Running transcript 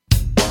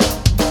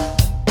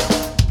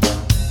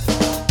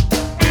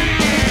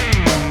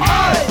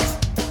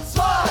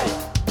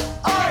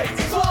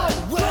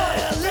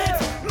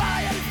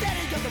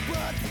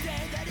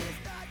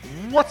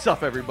What's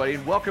up, everybody,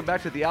 and welcome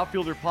back to the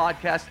Outfielder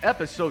Podcast,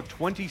 episode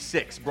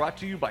 26, brought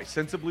to you by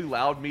Sensibly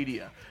Loud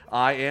Media.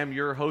 I am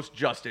your host,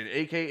 Justin,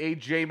 a.k.a.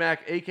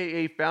 J-Mac,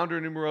 a.k.a. founder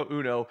numero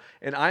uno,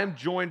 and I am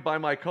joined by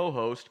my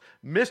co-host,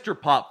 Mr.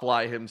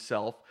 Popfly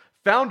himself,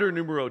 founder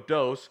numero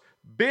dos,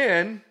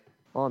 Ben.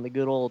 On the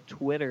good old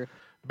Twitter.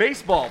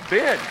 Baseball.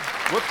 Ben,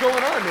 what's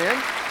going on,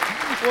 man?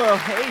 Well,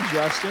 hey,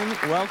 Justin.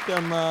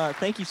 Welcome.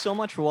 Thank you so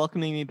much for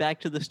welcoming me back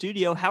to the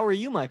studio. How are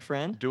you, my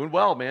friend? Doing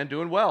well, man.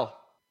 Doing well.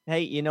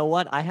 Hey, you know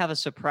what? I have a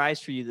surprise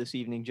for you this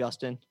evening,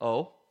 Justin.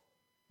 Oh?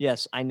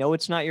 Yes, I know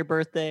it's not your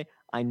birthday.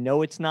 I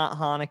know it's not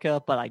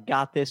Hanukkah, but I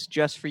got this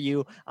just for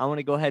you. I want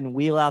to go ahead and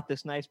wheel out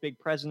this nice big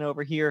present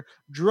over here.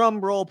 Drum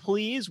roll,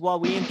 please, while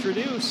we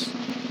introduce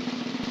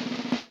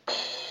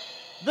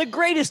the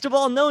greatest of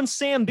all known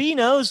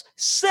Sambinos,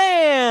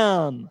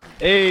 Sam!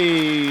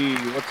 Hey,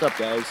 what's up,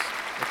 guys?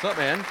 What's up,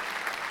 man?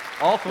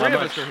 All three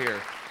of us are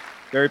here.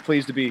 Very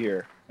pleased to be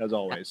here, as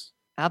always.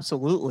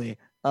 Absolutely.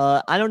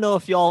 I don't know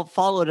if y'all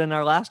followed in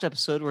our last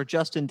episode where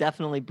Justin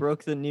definitely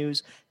broke the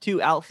news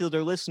to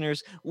Outfielder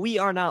listeners. We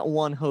are not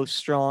one host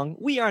strong.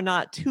 We are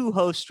not two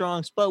host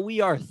strongs, but we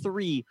are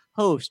three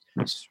host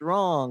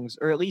strongs,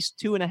 or at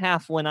least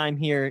 2.5 when I'm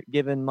here,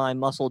 given my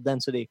muscle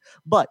density.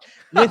 But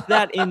with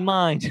that in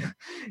mind,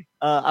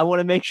 I want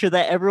to make sure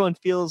that everyone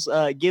feels,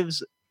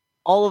 gives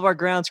all of our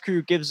grounds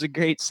crew gives the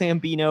great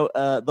Sambino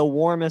the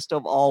warmest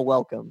of all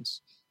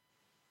welcomes.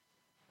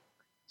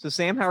 So,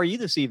 Sam, how are you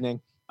this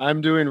evening? I'm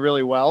doing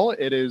really well.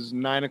 It is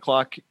 9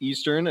 o'clock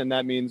Eastern, and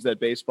that means that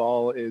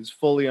baseball is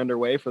fully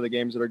underway for the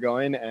games that are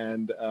going,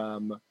 and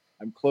I'm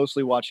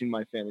closely watching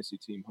my fantasy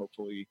team,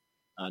 hopefully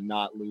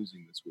not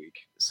losing this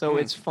week. So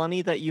it's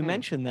funny that you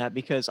mentioned that,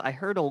 because I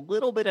heard a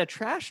little bit of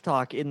trash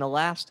talk in the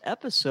last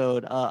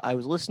episode. I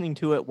was listening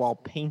to it while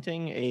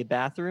painting a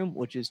bathroom,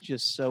 which is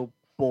just so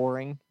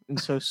boring and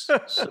so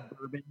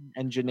suburban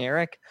and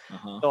generic.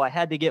 So I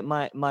had to get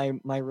my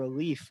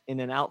relief in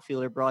an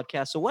Outfielder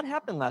broadcast. So what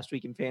happened last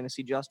week in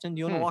fantasy, Justin? Do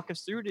you want to walk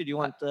us through it, or do you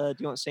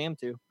want Sam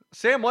to?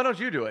 Sam, why don't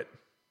you do it?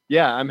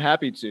 Yeah, I'm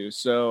happy to.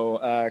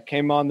 So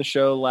came on the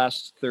show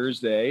last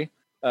Thursday,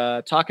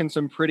 talking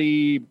some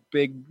pretty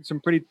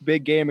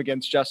big game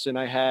against Justin.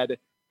 I had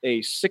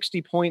a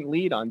 60-point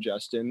lead on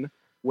Justin,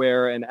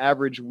 where an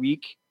average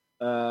week,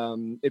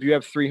 if you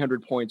have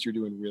 300 points, you're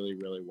doing really,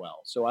 really well.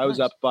 So I was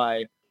up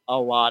by a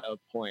lot of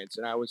points,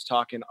 and I was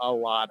talking a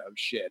lot of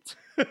shit,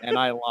 and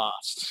I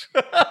lost.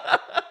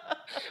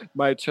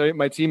 My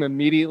team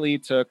immediately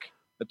took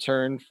a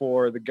turn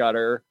for the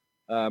gutter.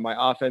 My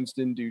offense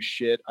didn't do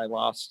shit. I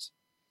lost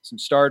some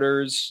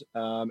starters,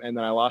 and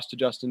then I lost to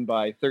Justin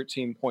by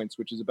 13 points,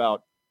 which is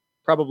about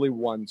probably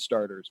one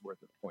starter's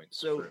worth of points.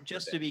 So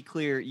just to be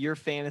clear, your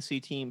fantasy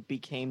team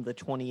became the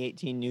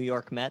 2018 New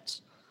York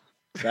Mets?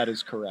 That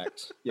is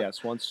correct.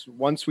 Yes,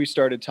 once we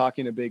started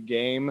talking a big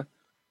game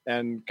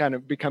and kind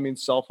of becoming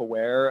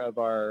self-aware of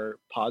our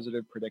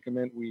positive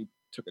predicament, we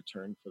took a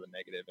turn for the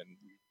negative and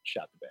we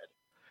shot the bed.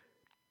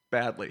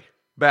 Badly.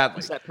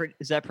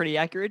 Is that pretty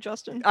accurate,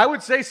 Justin? I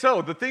would say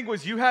so. The thing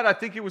was, you had,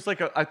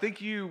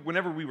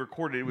 whenever we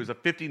recorded, it was a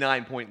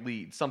 59-point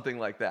lead, something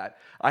like that.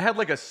 I had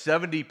like a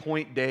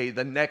 70-point day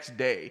the next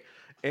day,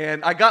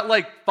 and I got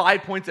like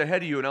 5 points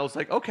ahead of you, and I was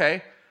like,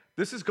 okay,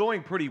 this is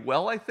going pretty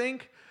well, I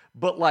think.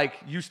 But like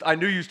I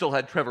knew you still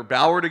had Trevor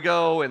Bauer to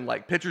go and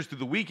like pitchers through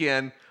the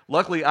weekend.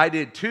 Luckily, I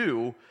did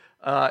too.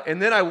 And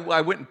then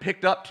I went and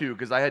picked up 2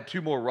 because I had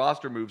 2 more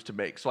roster moves to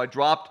make. So I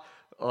dropped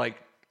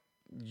like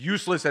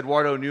useless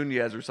Eduardo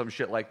Nunez or some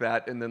shit like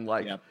that, and then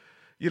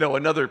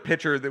another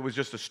pitcher that was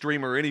just a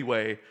streamer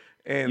anyway,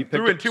 and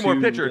threw in 2 more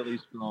pitchers. Really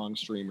strong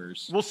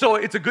streamers. Well, so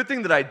it's a good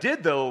thing that I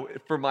did though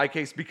for my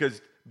case,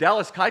 because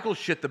Dallas Keuchel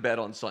shit the bed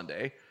on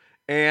Sunday,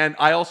 and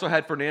I also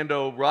had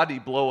Fernando Rodney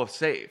blow a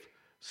save.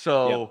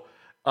 So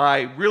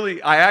I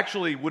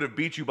actually would have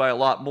beat you by a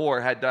lot more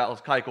had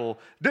Dallas Keuchel.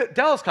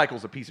 Dallas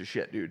Keuchel's a piece of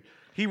shit, dude.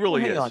 He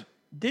really is. On.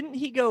 Didn't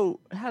he go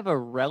have a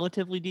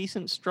relatively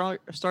decent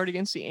start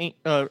against the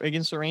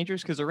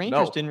Rangers? Because the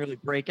Rangers didn't really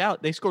break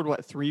out. They scored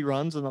 3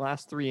 runs in the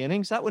last 3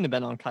 innings. That wouldn't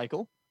have been on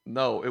Keuchel.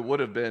 No, it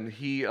would have been.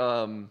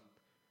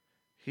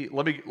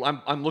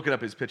 I'm looking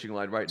up his pitching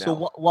line right now.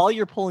 So while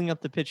you're pulling up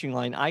the pitching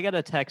line, I got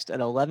a text at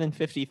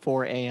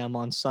 11:54 a.m.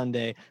 on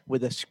Sunday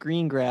with a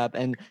screen grab.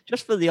 And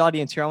just for the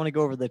audience here, I want to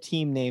go over the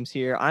team names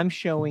here. I'm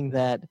showing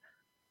that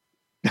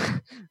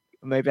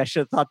maybe I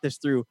should have thought this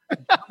through.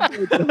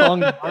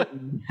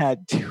 Martin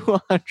had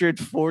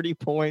 240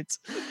 points,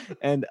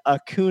 and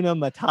Acuna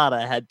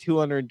Matata had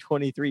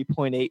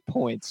 223.8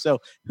 points. So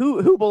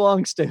who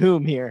belongs to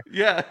whom here?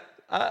 Yeah.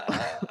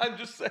 I'm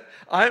just saying,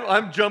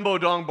 I'm Jumbo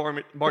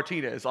Dong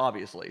Martinez,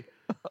 obviously.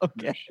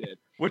 Okay.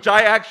 Which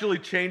I actually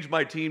changed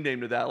my team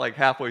name to that like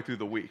halfway through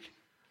the week.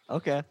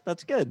 Okay,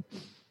 that's good.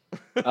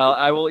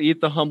 I will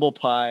eat the humble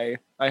pie.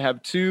 I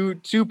have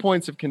two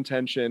points of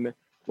contention.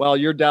 While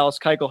your Dallas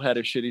Keuchel had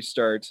a shitty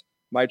start,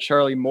 my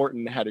Charlie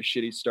Morton had a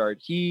shitty start.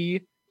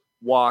 He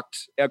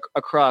walked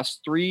across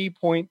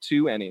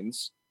 3.2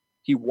 innings.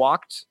 He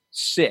walked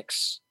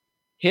 6,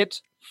 hit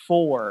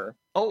 4,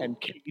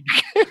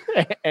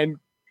 and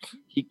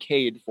he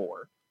K'd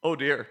 4. Oh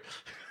dear.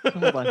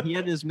 Hold on. He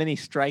had as many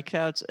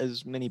strikeouts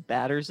as many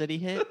batters that he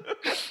hit.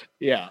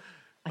 Yeah.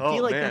 I Oh,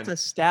 feel like man. that's a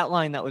stat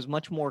line that was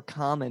much more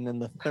common in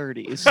the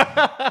 30s.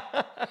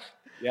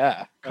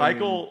 Yeah.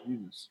 Keuchel,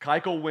 Jesus.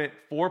 Keuchel went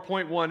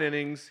 4.1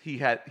 innings.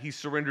 He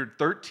surrendered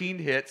 13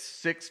 hits,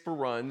 6 for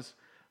runs,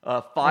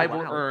 5 were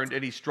wow. earned,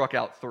 and he struck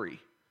out 3.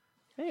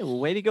 Hey, well,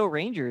 way to go,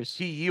 Rangers.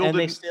 He And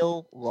they yielded.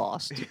 still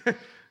lost.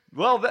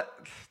 Well,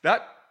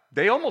 that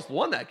they almost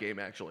won that game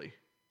actually.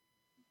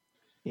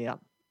 Yeah.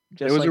 It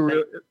Just was like a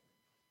real. that.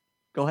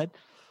 Go ahead.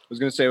 I was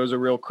gonna say it was a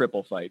real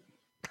cripple fight.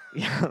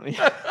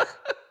 Yeah.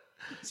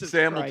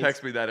 Sam will Christ.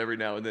 text me that every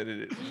now and then,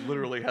 and it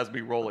literally has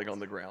me rolling on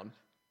the ground.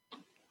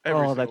 Every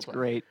Oh, single that's time.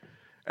 great.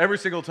 Every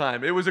single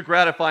time. It was a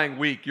gratifying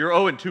week. You're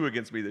 0-2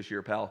 against me this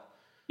year, pal.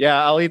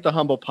 Yeah, I'll eat the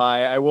humble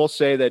pie. I will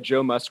say that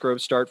Joe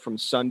Musgrove's start from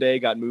Sunday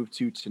got moved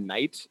to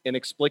tonight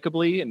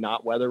inexplicably, and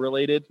not weather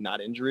related,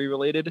 not injury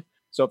related.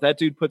 So if that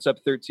dude puts up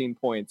 13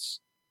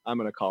 points, I'm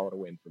gonna call it a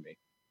win for me.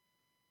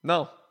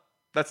 No,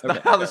 that's Okay.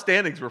 not how the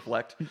standings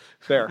reflect.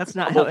 Fair. That's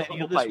not Humble- how any of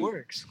humble this pie.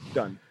 works.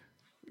 Done.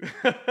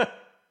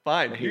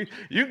 Fine. I hate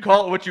You can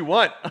call it what you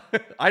want.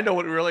 I know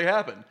what really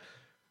happened.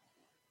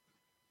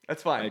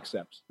 That's I fine.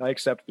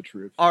 accept the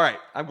truth. All right.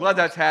 I'm glad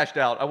that's hashed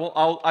out.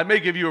 I may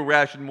give you a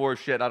ration more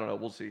shit. I don't know.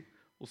 We'll see.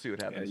 We'll see what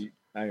Yeah, happens.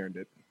 I earned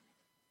it.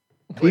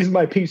 He's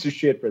my piece of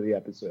shit for the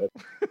episode.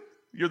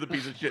 You're the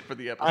piece of shit for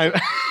the episode.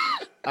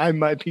 I'm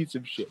my piece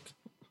of shit.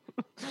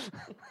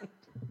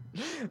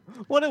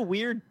 What a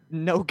weird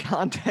no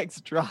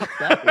context drop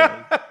that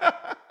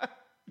was.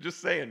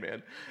 Just saying,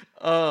 man.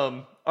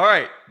 All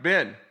right,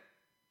 Ben.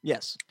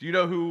 Yes. Do you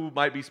know who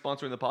might be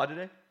sponsoring the pod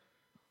today?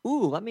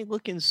 Ooh, let me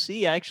look and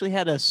see. I actually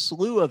had a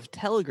slew of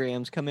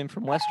telegrams come in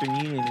from Western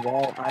Union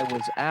while I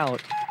was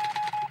out.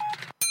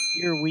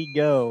 Here we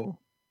go.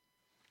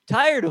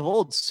 Tired of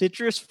old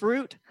citrus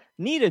fruit?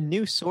 Need a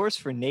new source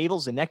for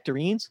navels and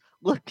nectarines?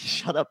 Look,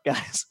 shut up,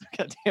 guys.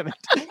 God damn it.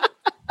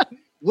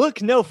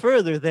 Look no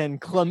further than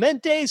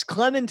Clemente's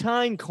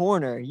Clementine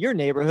Corner, your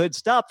neighborhood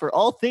stop for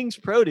all things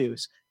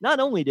produce. Not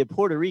only did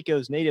Puerto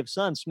Rico's native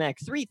son smack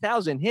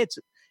 3,000 hits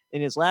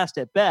in his last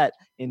at bat,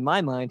 in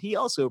my mind, he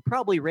also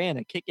probably ran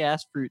a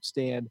kick-ass fruit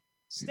stand.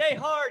 Stay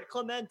hard,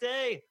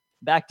 Clemente.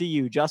 Back to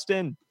you,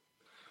 Justin.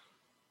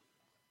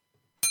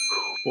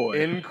 Boy.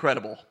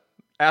 Incredible.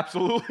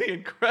 Absolutely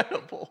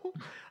incredible.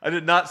 I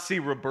did not see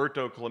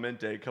Roberto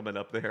Clemente coming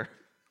up there.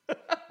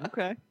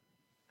 Okay.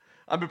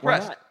 I'm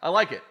impressed. not? I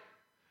like it.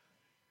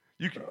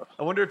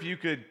 I wonder if you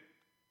could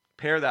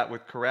pair that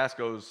with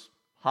Carrasco's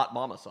hot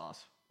mama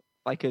sauce.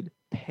 If I could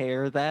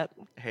pair that.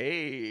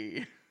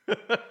 Hey.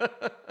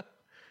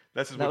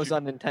 That was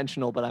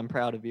unintentional, but I'm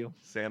proud of you.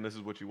 Sam, this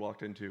is what you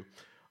walked into.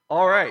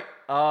 All right.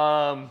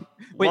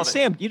 Wait, love it.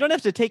 Sam, you don't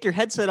have to take your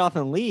headset off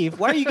and leave.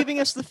 Why are you giving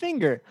us the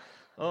finger?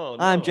 Oh,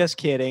 no. I'm just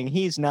kidding.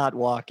 He's not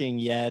walking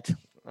yet.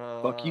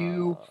 Fuck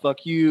you.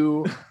 Fuck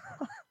you.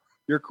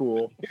 You're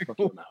cool. Fuck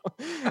you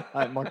now.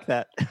 I mark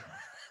that.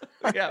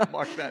 Yeah,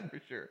 mark that for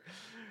sure.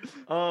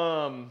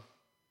 All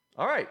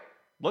right.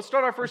 Let's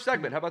start our first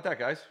segment. How about that,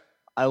 guys?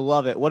 I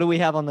love it. What do we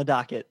have on the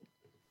docket?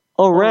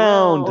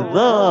 Around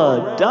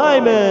the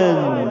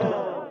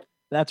Diamond.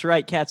 That's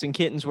right, Cats and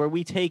Kittens, where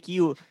we take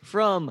you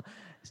from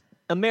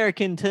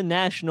American to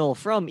national,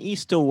 from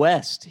east to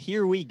west.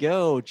 Here we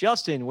go.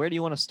 Justin, where do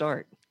you want to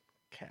start?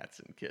 Cats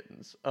and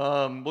kittens.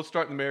 Let's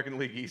start in the American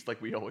League East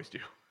like we always do.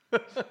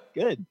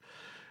 Good.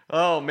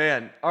 Oh,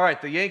 man. All right.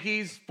 The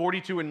Yankees,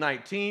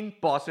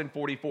 42-19. Boston,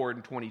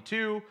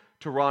 44-22.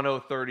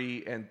 Toronto,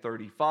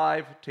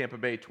 30-35. Tampa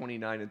Bay,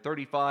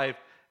 29-35.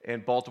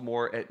 And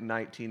Baltimore at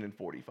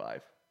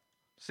 19-45.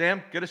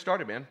 Sam, get us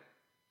started, man.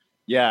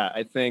 Yeah,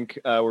 I think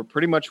we're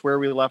pretty much where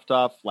we left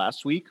off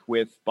last week,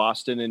 with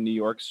Boston and New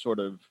York sort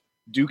of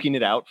duking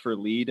it out for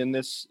lead in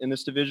this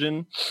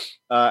division.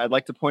 I'd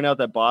like to point out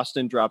that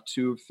Boston dropped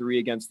 2 of 3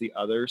 against the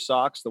other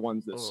Sox, the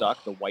ones that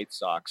suck, the White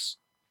Sox.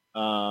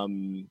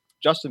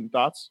 Justin,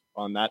 thoughts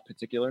on that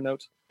particular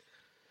note?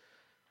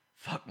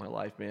 Fuck my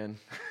life, man.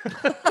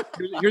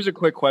 Here's a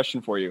quick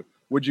question for you.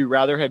 Would you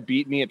rather have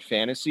beat me at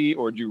fantasy,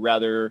 or would you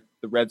rather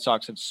the Red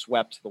Sox have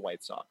swept the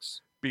White Sox?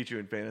 Beat you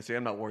in fantasy.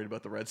 I'm not worried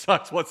about the Red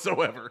Sox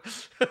whatsoever.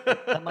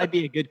 That might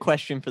be a good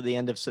question for the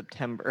end of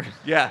September.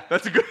 Yeah,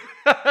 that's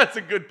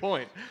a good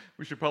point.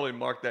 We should probably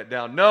mark that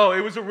down. No,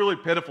 it was a really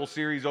pitiful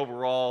series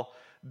overall.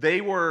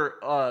 They were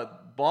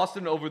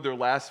Boston over their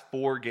last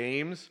 4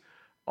 games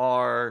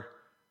are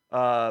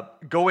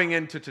going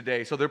into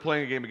today. So they're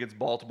playing a game against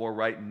Baltimore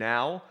right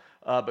now.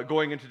 But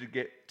going into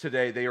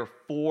today, they are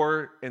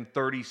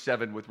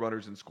 4-37 with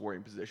runners in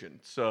scoring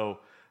position. So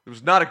it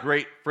was not a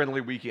great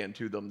friendly weekend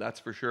to them, that's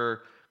for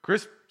sure.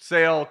 Chris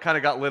Sale kind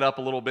of got lit up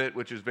a little bit,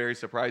 which is very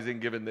surprising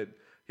given that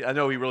I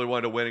know he really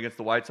wanted to win against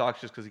the White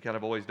Sox just because he kind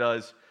of always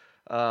does.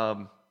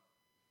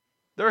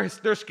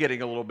 They're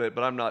skidding a little bit,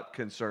 but I'm not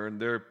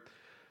concerned.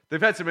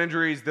 They've had some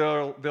injuries.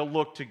 They'll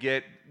look to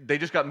get. They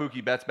just got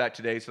Mookie Betts back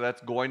today, so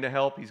that's going to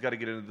help. He's got to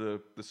get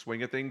into the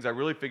swing of things. I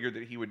really figured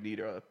that he would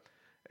need a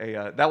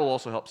that will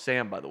also help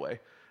Sam, by the way.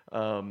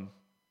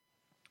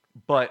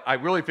 But I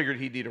really figured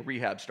he'd need a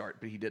rehab start,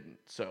 but he didn't.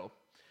 So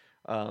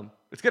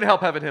It's going to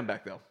help having him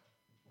back, though.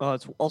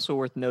 It's also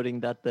worth noting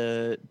that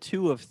the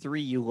 2 of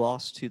 3 you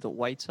lost to the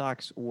White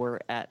Sox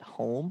were at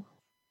home.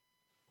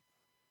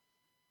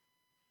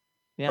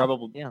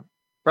 Yeah,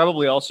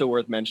 Probably also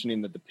worth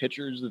mentioning that the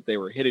pitchers that they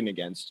were hitting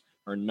against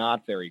are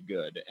not very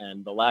good,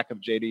 and the lack of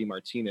JD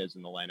Martinez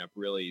in the lineup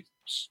really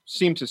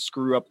seemed to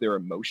screw up their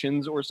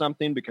emotions or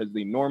something, because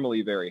the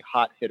normally very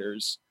hot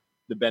hitters,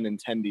 the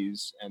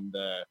Benintendis and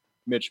the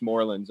Mitch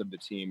Morelands of the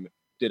team,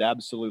 did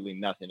absolutely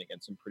nothing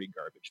against some pretty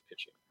garbage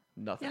pitching.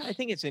 Nothing. Yeah, I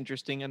think it's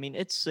interesting. I mean,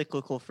 it's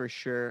cyclical for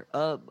sure.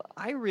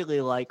 I really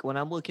like when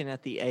I'm looking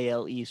at the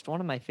AL East, one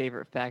of my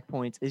favorite fact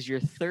points is your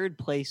third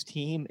place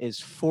team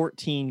is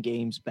 14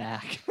 games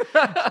back.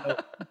 So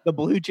the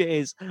Blue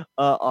Jays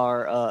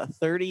are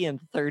 30 and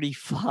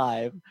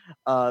 35,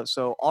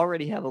 so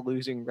already have a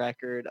losing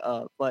record.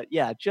 But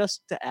yeah,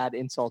 just to add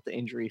insult to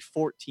injury,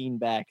 14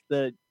 back.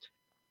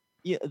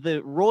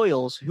 The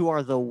Royals, who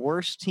are the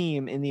worst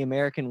team in the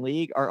American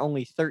League, are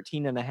only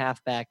 13 and a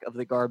half back of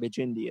the garbage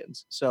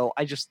Indians. So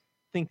I just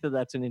think that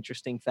that's an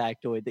interesting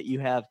factoid that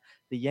you have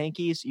the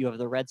Yankees, you have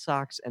the Red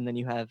Sox, and then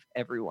you have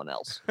everyone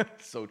else.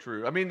 So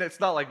true. I mean, it's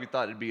not like we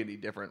thought it'd be any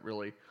different,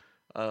 really.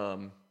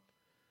 Yeah,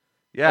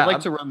 I'd like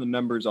to run the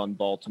numbers on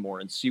Baltimore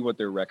and see what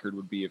their record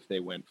would be if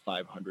they went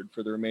 500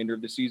 for the remainder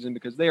of the season,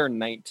 because they are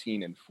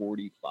 19 and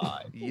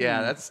 45.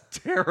 Yeah, that's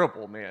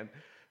terrible, man.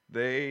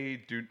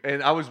 They do,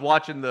 and I was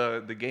watching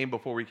the game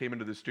before we came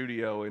into the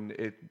studio,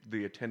 and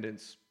the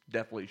attendance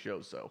definitely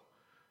shows so.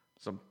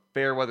 Some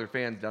fair weather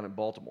fans down in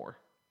Baltimore.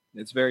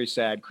 It's very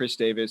sad. Chris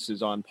Davis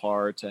is on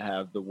par to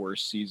have the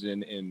worst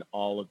season in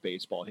all of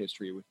baseball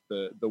history with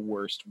the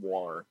worst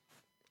WAR.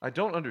 I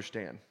don't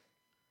understand.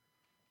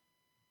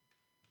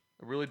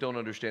 I really don't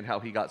understand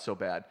how he got so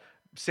bad.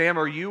 Sam,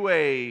 are you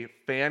a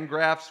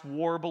Fangraphs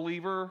WAR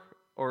believer,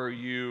 or are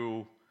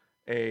you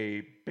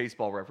a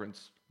Baseball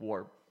Reference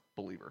WAR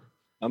believer?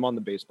 I'm on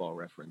the Baseball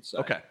Reference side.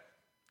 Okay,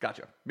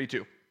 gotcha. Me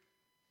too.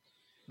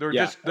 There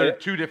are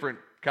two different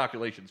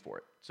calculations for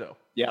it. So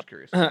yeah, just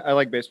curious. I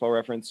like Baseball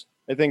Reference.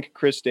 I think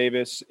Chris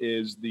Davis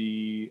is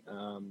the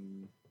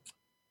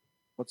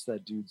what's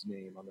that dude's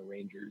name on the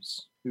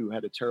Rangers who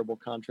had a terrible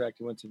contract?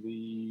 He went to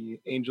the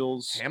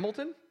Angels.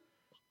 Hamilton?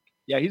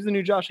 Yeah, he's the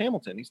new Josh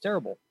Hamilton. He's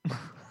terrible.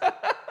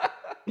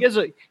 He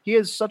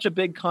has such a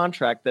big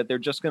contract that they're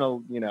just gonna,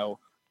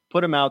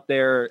 put him out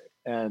there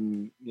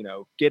and,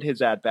 get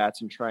his at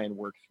bats and try and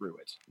work through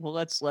it. Well,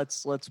 let's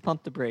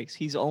pump the brakes.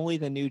 He's only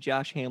the new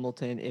Josh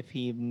Hamilton if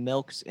he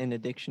milks an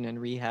addiction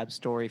and rehab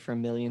story for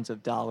millions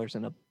of dollars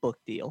in a book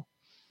deal.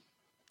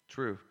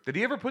 True. Did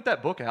he ever put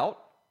that book out?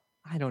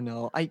 I don't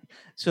know.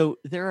 So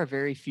there are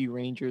very few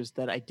Rangers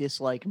that I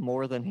dislike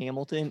more than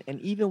Hamilton, and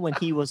even when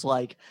he was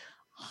like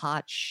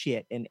hot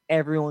shit and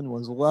everyone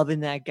was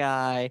loving that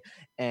guy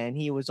and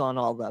he was on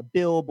all the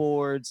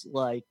billboards,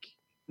 like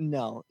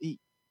no,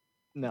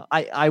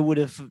 I would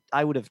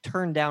have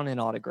turned down an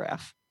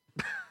autograph.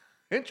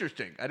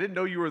 Interesting. I didn't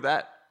know you were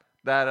that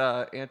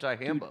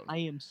anti-Hambone. I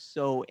am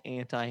so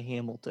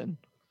anti-Hamilton.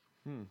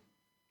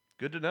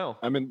 Good to know.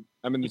 I'm in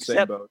the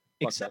same boat.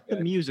 Except the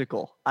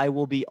musical. I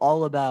will be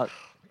all about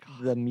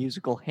the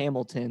musical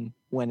Hamilton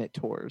when it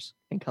tours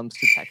and comes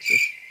to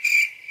Texas.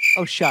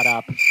 Oh, shut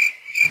up.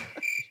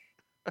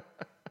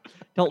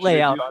 Don't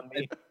lay out on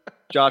me.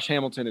 Josh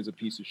Hamilton is a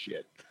piece of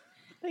shit.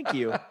 Thank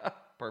you.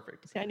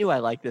 Perfect. See, I knew I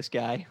liked this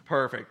guy.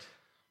 Perfect.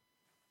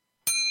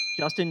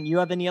 Justin, you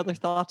have any other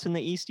thoughts in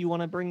the East you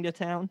want to bring to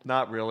town?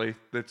 Not really.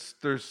 This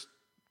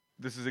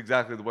is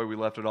exactly the way we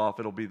left it off.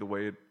 It'll be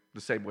the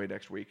same way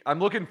next week. I'm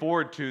looking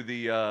forward to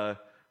the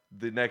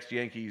next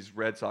Yankees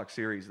Red Sox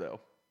series, though.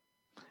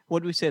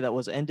 What did we say that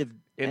was? End of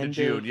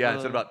June. Yeah,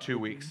 it's in about 2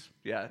 weeks.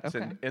 Yeah, it's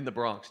okay. in the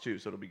Bronx too,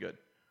 so it'll be good.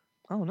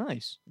 Oh,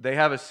 nice. They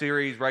have a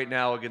series right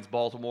now against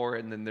Baltimore,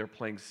 and then they're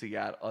playing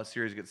a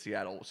series against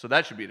Seattle. So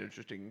that should be an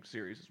interesting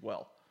series as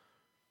well.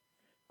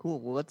 Cool.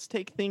 Well, let's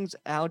take things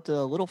out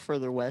a little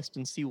further west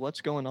and see what's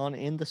going on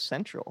in the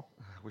Central.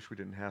 I wish we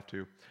didn't have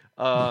to.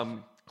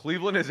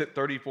 Cleveland is at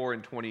 34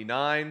 and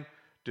 29.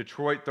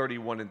 Detroit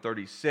 31 and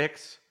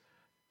 36.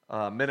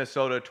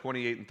 Minnesota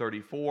 28 and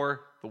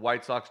 34. The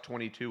White Sox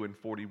 22 and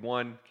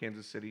 41.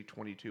 Kansas City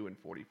 22 and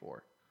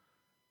 44.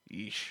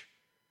 Yeesh.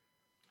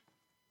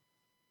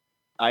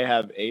 I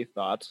have a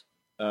thought.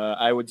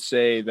 I would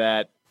say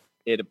that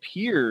it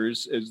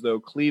appears as though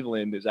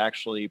Cleveland is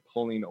actually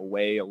pulling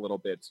away a little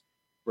bit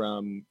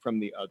from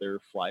the other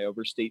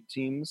flyover state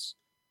teams,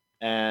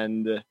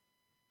 and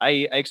I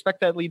expect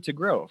that lead to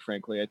grow.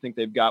 Frankly, I think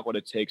they've got what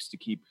it takes to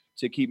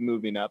keep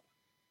moving up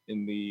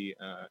in the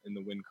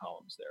win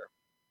columns there.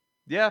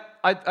 Yeah,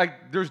 I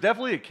there's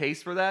definitely a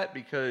case for that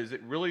because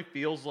it really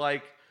feels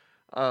like,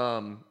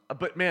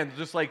 but man,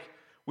 just like.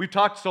 We've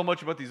talked so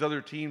much about these other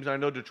teams. I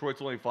know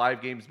Detroit's only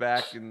 5 games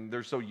back, and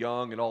they're so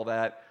young and all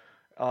that.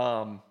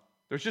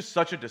 There's just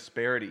such a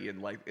disparity in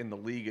the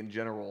league in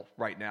general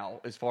right now,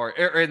 as far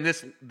in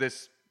this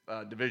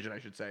division, I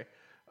should say.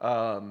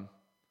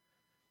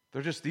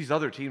 These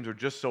other teams are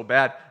just so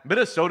bad.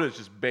 Minnesota is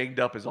just banged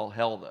up as all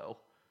hell, though.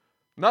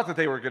 Not that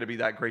they were going to be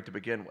that great to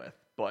begin with,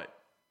 but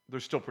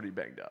they're still pretty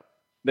banged up.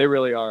 They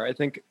really are. I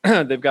think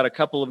they've got a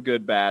couple of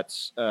good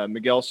bats.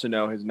 Miguel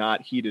Sano has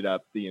not heated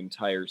up the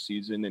entire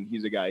season, and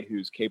he's a guy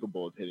who's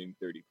capable of hitting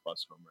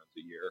 30-plus home runs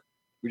a year.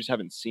 We just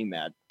haven't seen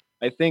that.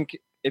 I think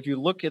if you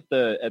look at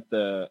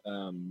the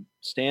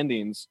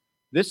standings,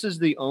 this is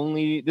the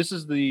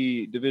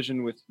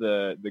division with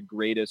the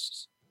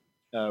greatest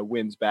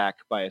wins back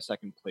by a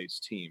second place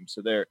team.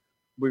 So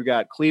we've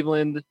got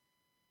Cleveland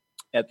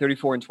at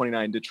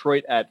 34-29,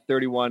 Detroit at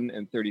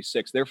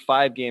 31-36. They're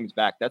 5 games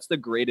back. That's the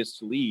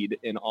greatest lead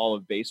in all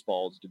of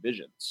baseball's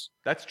divisions.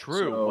 That's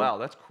true. So, wow,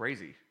 that's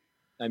crazy.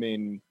 I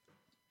mean,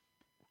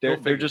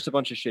 they're just a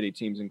bunch of shitty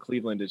teams, and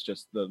Cleveland is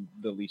just the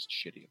least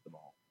shitty of them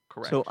all.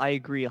 Correct. So I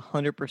agree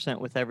 100%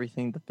 with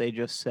everything that they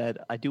just said.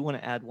 I do want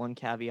to add one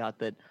caveat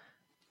that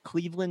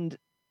Cleveland,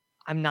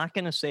 I'm not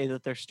going to say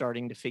that they're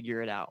starting to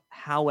figure it out.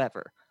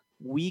 However,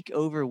 week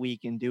over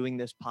week in doing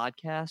this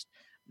podcast,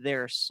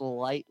 they're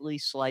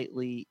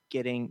slightly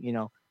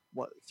getting,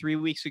 3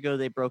 weeks ago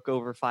they broke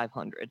over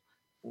 500.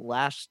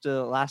 Last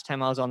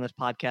time I was on this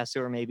podcast,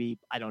 they were maybe,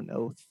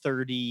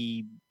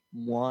 31-28.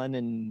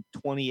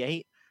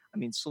 I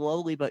mean,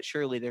 slowly but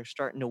surely they're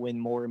starting to win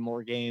more and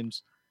more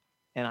games.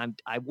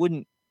 And I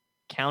wouldn't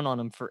count on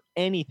them for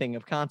anything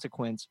of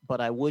consequence,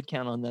 but I would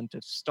count on them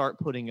to start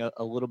putting a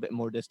little bit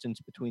more distance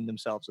between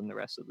themselves and the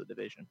rest of the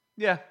division.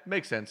 Yeah,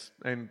 makes sense.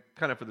 And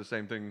kind of for the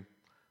same thing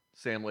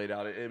Sam laid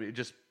out.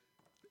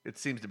 It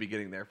seems to be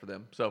getting there for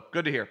them. So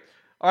good to hear.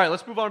 All right,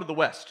 let's move on to the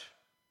West.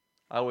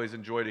 I always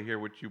enjoy to hear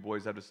what you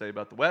boys have to say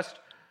about the West.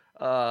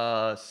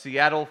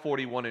 Seattle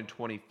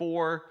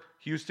 41-24,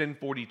 Houston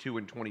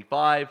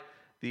 42-25,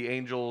 the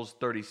Angels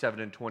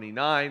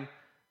 37-29,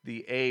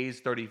 the A's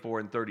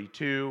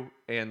 34-32,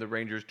 and the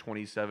Rangers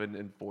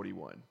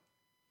 27-41.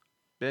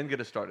 Ben,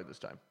 get us started this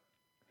time.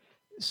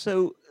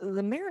 So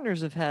the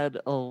Mariners have had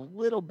a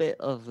little bit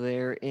of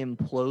their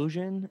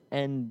implosion,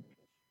 and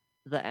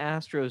the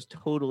Astros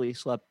totally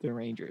slept the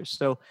Rangers.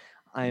 So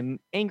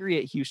I'm angry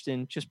at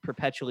Houston just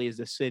perpetually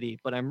as a city,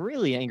 but I'm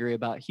really angry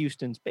about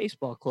Houston's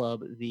baseball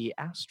club, the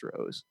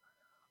Astros.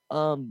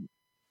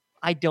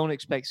 I don't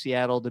expect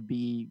Seattle to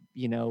be,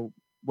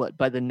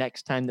 by the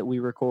next time that we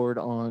record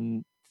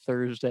on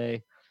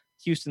Thursday,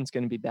 Houston's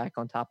going to be back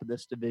on top of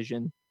this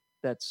division.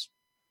 That's,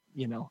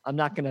 I'm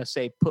not going to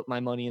say put my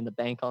money in the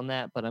bank on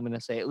that, but I'm going to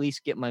say at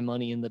least get my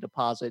money in the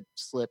deposit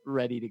slip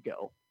ready to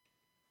go.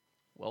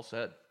 Well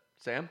said.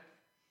 Sam?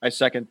 I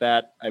second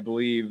that. I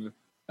believe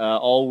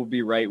all will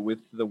be right with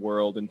the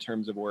world in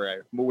terms of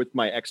with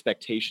my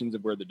expectations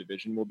of where the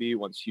division will be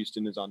once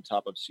Houston is on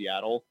top of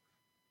Seattle.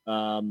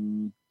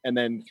 And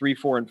then 3,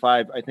 4, and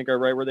 5, I think are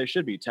right where they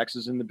should be.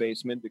 Texas in the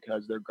basement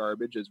because they're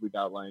garbage, as we've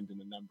outlined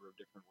in a number of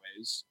different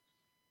ways.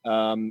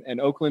 And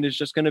Oakland is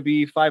just going to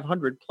be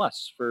 500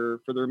 plus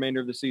for the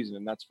remainder of the season,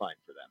 and that's fine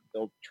for them.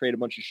 They'll trade a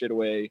bunch of shit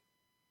away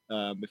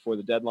before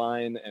the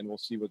deadline, and we'll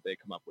see what they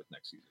come up with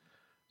next season.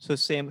 So,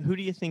 Sam, who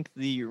do you think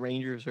the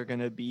Rangers are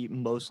going to be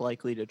most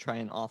likely to try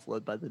and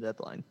offload by the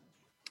deadline?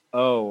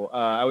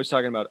 I was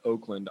talking about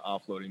Oakland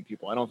offloading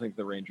people. I don't think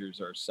the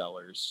Rangers are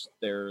sellers.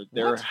 They're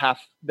 1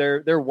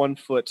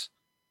 foot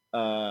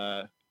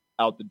out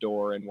the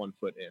door and 1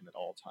 foot in at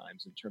all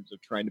times in terms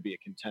of trying to be a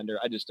contender.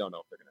 I just don't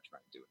know if they're going to try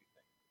and do anything.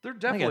 They're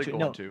definitely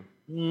going to.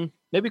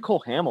 Maybe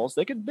Cole Hamels.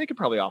 They could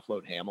probably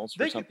offload Hamels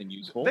for something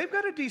useful. They've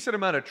got a decent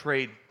amount of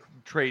trade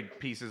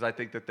pieces. I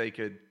think that they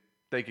could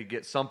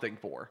get something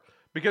for,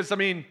 because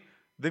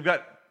they've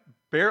got.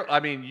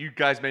 You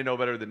guys may know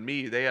better than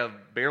me. They have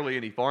barely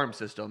any farm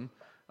system.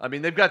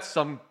 They've got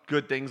some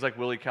good things like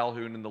Willie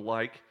Calhoun and the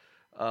like.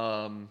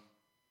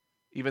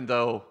 Even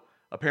though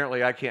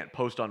apparently I can't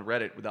post on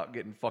Reddit without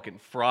getting fucking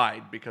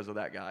fried because of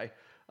that guy.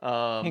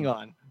 Hang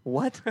on.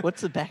 What?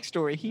 What's the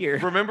backstory here?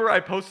 Remember I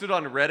posted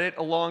on Reddit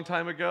a long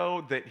time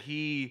ago that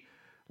he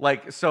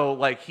wasn't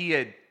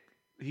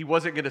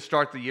going to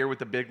start the year with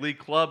the big league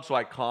club, so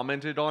I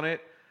commented on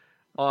it.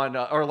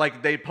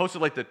 They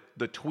posted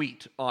the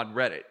tweet on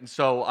Reddit, and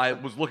so I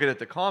was looking at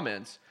the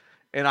comments,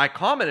 and I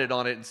commented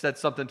on it and said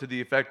something to the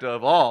effect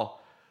of,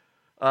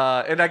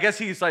 and I guess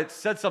he said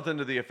something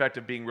to the effect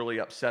of being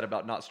really upset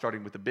about not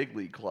starting with the big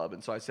league club,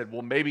 and so I said,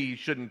 well, maybe he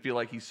shouldn't feel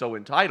like he's so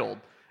entitled,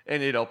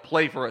 and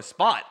play for a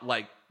spot,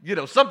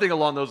 something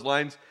along those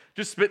lines,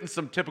 just spitting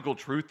some typical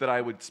truth that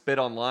I would spit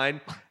online,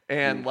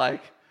 and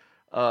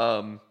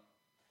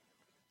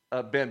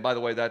Ben, by the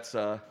way, that's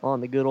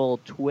on the good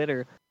old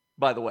Twitter.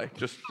 By the way,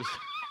 just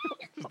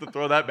to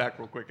throw that back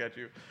real quick at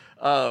you.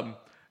 And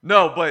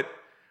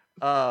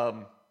I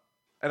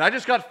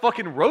just got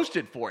fucking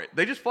roasted for it.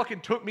 They just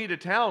fucking took me to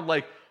town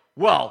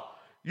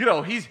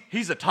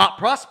he's a top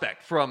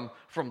prospect from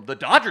the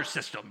Dodgers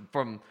system,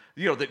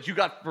 that you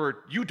got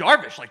for Yu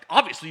Darvish.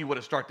 Obviously you would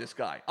have started this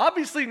guy.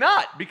 Obviously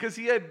not, because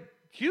he had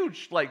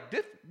huge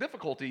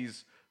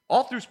difficulties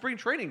all through spring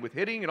training with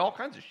hitting and all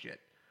kinds of shit.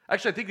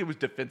 Actually, I think it was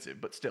defensive,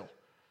 but still.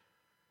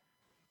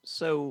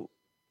 So,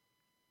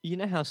 you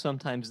know how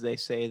sometimes they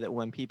say that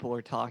when people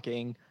are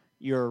talking,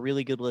 you're a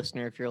really good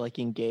listener if you're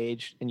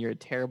engaged, and you're a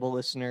terrible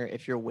listener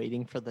if you're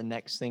waiting for the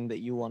next thing that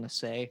you want to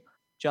say?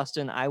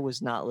 Justin, I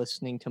was not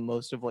listening to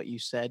most of what you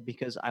said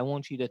because I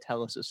want you to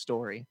tell us a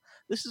story.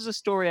 This is a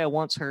story I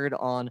once heard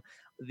on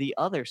the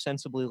other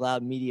Sensibly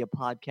Loud Media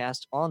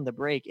podcast, On the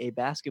Break, a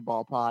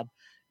basketball pod.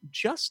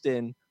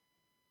 Justin,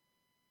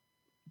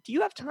 do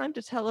you have time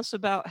to tell us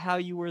about how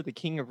you were the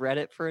king of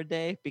Reddit for a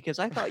day? Because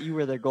I thought you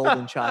were their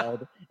golden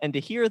child, and to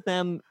hear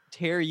them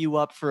tear you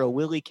up for a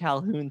Willie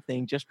Calhoun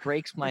thing just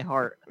breaks my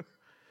heart.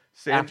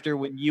 Sam, After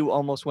when you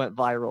almost went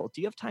viral. Do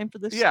you have time for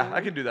this? yeah, story?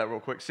 I can do that real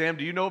quick. Sam,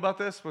 do you know about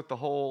this with the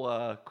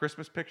whole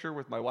Christmas picture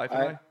with my wife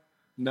and I?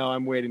 No,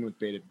 I'm waiting with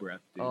bated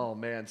breath, dude. Oh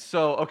man.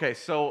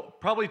 So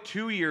probably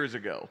 2 years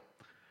ago,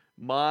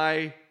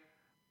 I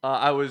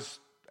was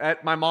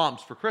at my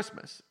mom's for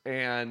Christmas,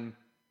 and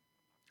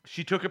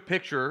she took a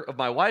picture of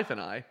my wife and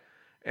I,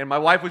 and my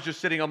wife was just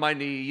sitting on my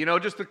knee, you know,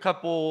 just a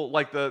couple,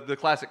 like the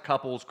classic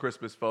couples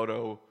Christmas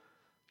photo,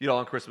 you know,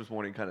 on Christmas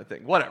morning kind of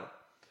thing, whatever.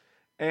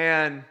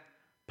 And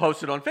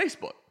posted on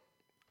Facebook,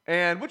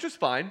 and which is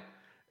fine.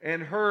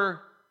 And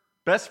her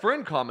best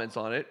friend comments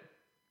on it,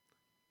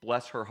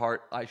 bless her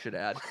heart, I should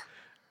add,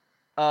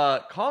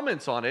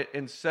 comments on it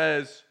and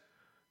says,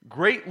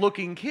 "Great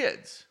looking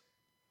kids."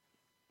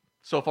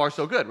 So far,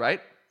 so good,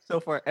 right? So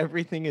far,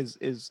 everything is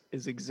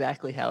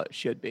exactly how it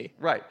should be.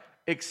 Right.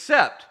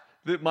 Except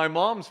that my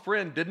mom's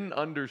friend didn't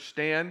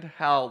understand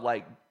how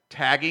like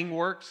tagging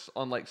works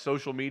on like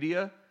social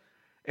media,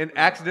 and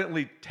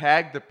accidentally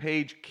tagged the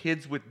page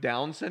 "Kids with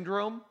Down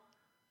Syndrome."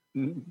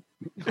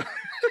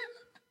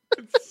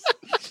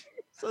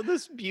 So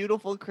this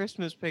beautiful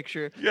Christmas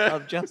picture Yeah.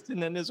 of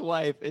Justin and his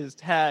wife is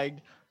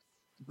tagged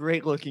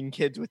 "Great looking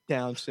kids with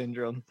Down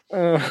syndrome."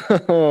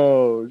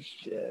 Oh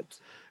shit.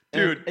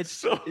 Dude, And it's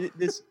so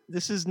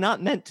this is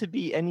not meant to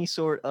be any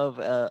sort of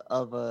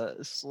a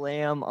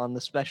slam on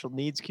the special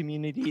needs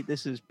community.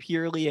 This is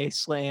purely a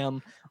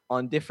slam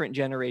on different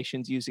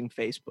generations using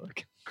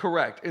Facebook.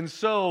 correct. And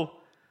so,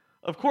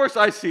 of course,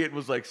 I see it and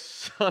was like,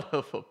 son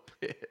of a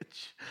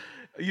bitch.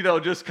 You know,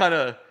 just kind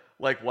of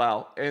like,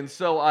 wow. And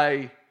so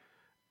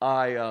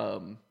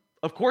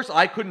of course,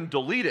 I couldn't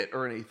delete it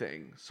or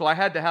anything. So I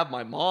had to have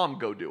my mom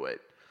go do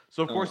it.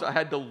 So, of course, I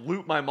had to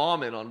loop my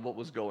mom in on what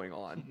was going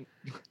on.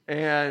 I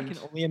And, can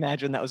only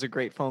imagine that was a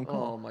great phone oh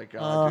call. my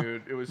God,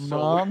 dude. It was so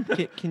Mom,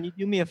 can you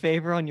do me a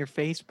favor on your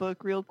Facebook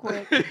real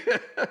quick?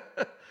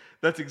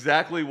 That's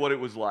exactly what it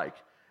was like.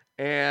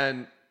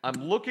 And I'm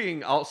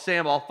looking, I'll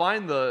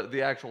find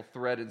the actual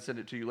thread and send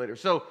it to you later.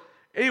 So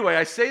anyway,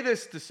 I say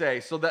this to say,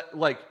 so that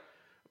like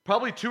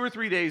probably 2 or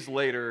 3 days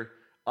later,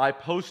 I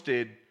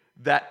posted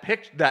that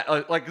picture,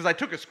 because I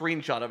took a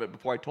screenshot of it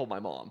before I told my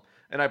mom,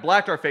 and I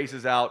blacked our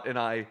faces out, and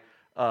I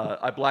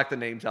blacked the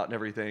names out and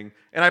everything,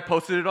 and I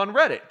posted it on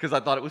Reddit because I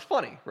thought it was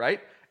funny, right?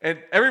 And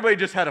everybody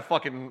just had a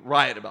fucking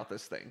riot about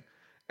this thing.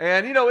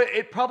 And, you know,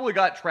 it probably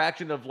got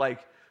traction of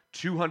like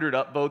 200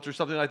 upvotes or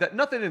something like that.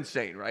 Nothing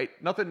insane, right?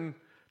 Nothing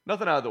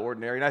out of the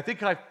ordinary. And I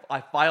think I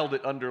filed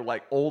it under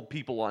like old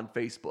people on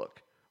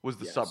Facebook was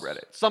the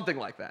subreddit. Something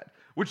like that,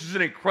 which is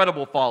an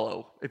incredible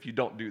follow if you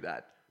don't do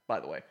that, by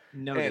the way.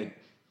 Noted.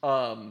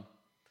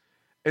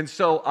 And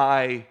so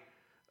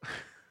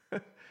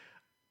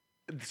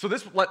so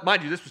this,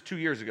 mind you, this was 2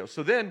 years ago.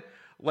 So then,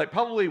 like,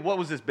 probably, what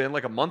was this been,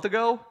 like a month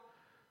ago?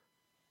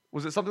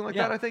 Was it something like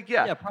that, I think?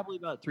 Yeah. Yeah, probably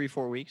about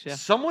 3-4 weeks, yeah.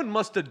 Someone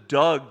must have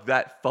dug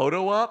that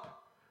photo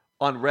up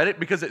on Reddit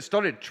because it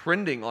started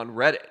trending on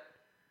Reddit.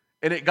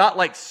 And it got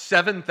like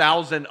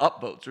 7,000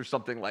 upvotes or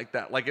something like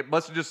that. Like, it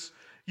must have just,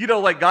 you know,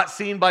 like got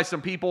seen by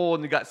some people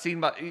and it got seen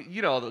by,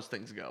 you know how those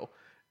things go.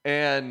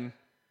 And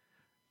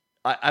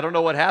I don't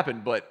know what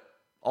happened, but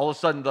all of a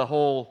sudden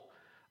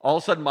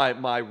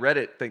my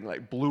Reddit thing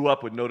like blew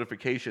up with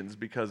notifications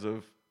because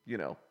of, you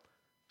know,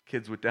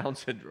 kids with Down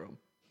syndrome.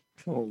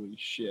 Holy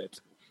shit.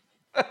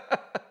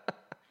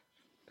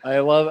 I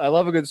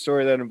love a good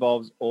story that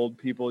involves old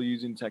people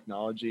using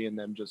technology and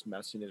them just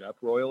messing it up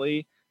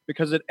royally,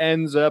 because it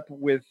ends up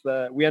with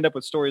we end up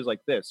with stories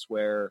like this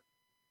where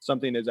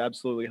something is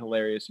absolutely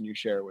hilarious and you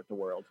share it with the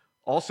world.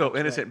 Also,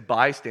 innocent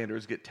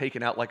bystanders get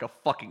taken out like a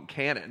fucking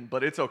cannon,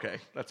 but it's okay.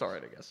 That's all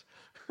right, I guess.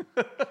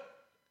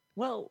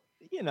 Well,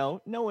 you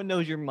know, no one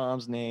knows your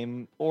mom's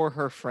name or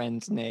her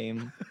friend's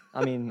name.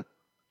 I mean,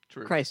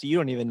 True. Christ, you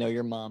don't even know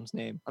your mom's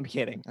name. I'm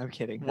kidding.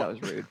 That was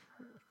rude.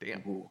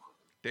 Damn. Ooh,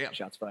 Damn.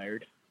 shots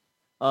fired.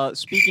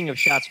 Speaking of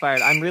shots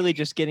fired, I'm really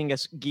just getting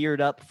us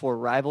geared up for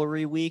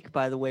rivalry week.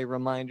 By the way,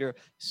 reminder,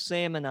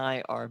 Sam and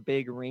I are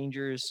big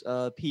Rangers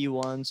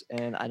P1s,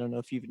 and I don't know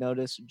if you've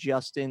noticed,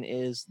 Justin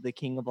is the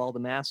king of all the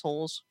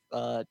massholes,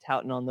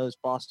 touting on those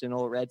Boston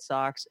Old Red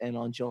Sox. And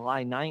on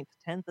July 9th,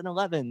 10th, and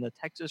 11th, the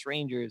Texas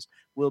Rangers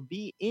will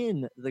be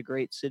in the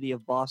great city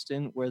of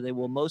Boston, where they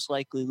will most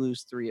likely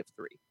lose 3 of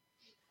 3.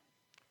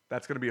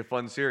 That's going to be a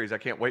fun series. I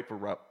can't wait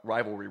for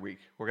rivalry week.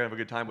 We're going to have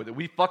a good time with it.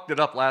 We fucked it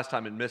up last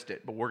time and missed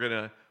it, but we're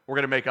going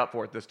to make up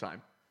for it this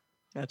time.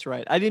 That's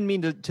right. I didn't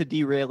mean to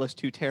derail us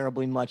too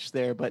terribly much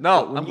there, but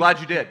No, I'm glad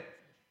you did.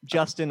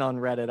 Justin on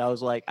Reddit, I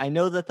was like, I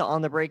know that the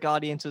On the Break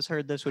audience has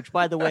heard this, which,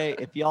 by the way,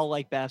 if y'all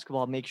like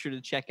basketball, make sure to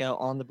check out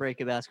On the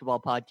Break, a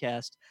basketball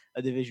podcast,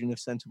 a division of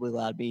Sensibly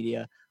Loud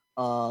Media.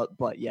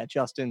 But yeah,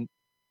 Justin,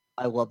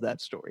 I love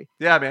that story.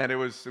 Yeah, man, it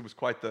was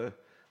quite the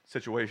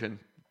situation,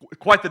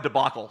 quite the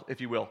debacle, if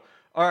you will.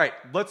 All right,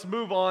 let's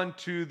move on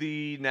to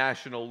the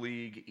National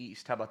League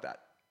East. How about that?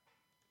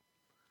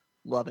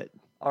 Love it.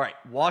 All right,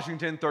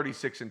 Washington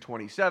 36 and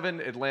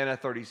 27, Atlanta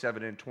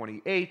 37 and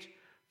 28,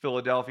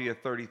 Philadelphia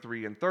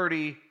 33 and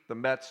 30, the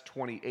Mets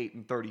 28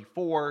 and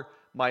 34,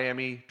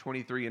 Miami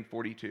 23 and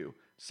 42.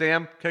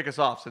 Sam, kick us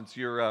off since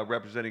you're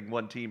representing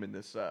one team in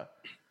this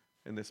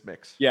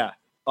mix. Yeah,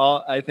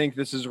 I think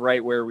this is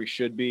right where we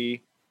should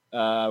be.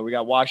 We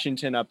got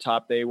Washington up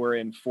top. They were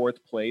in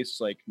fourth place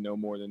like no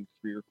more than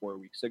 3 or 4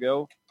 weeks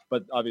ago,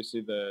 but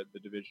obviously the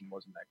division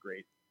wasn't that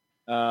great.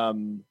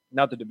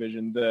 Not the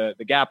division, the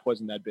gap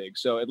wasn't that big.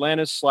 So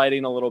Atlanta's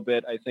sliding a little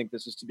bit. I think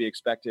this is to be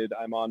expected.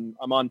 I'm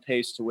on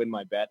pace to win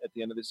my bet at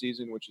the end of the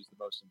season, which is the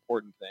most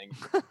important thing.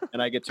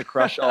 And I get to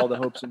crush all the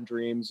hopes and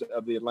dreams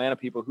of the Atlanta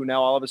people who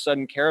now all of a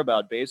sudden care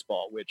about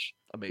baseball, which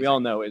we all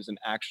know isn't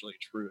actually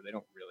true. They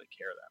don't really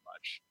care that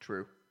much.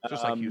 True.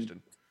 Just like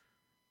Houston.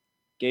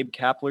 Gabe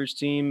Kapler's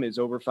team is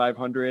over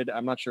 500.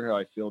 I'm not sure how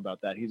I feel about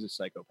that. He's a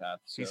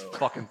psychopath. So. He's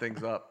fucking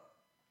things up.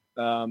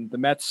 The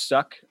Mets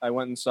suck. I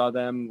went and saw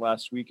them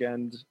last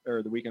weekend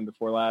or the weekend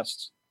before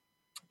last.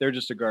 They're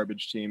just a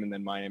garbage team, and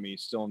then Miami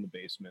still in the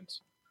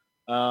basement.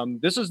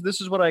 This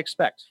is what I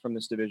expect from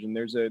this division.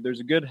 There's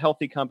a good,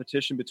 healthy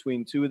competition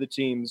between two of the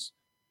teams,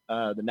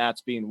 the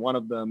Nats being one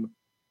of them,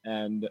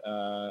 and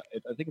I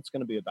think it's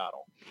going to be a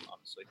battle,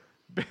 honestly.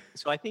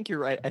 So I think you're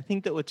right. I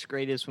think that what's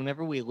great is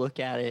whenever we look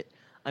at it,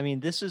 I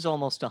mean, this is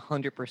almost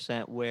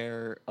 100%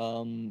 where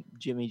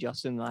Jimmy,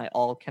 Justin, and I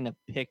all kind of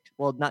picked.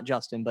 Well, not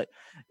Justin, but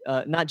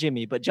not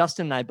Jimmy, but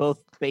Justin and I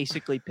both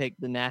basically picked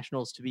the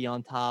Nationals to be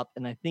on top.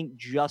 And I think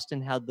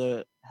Justin had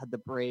the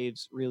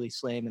Braves really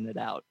slamming it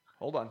out.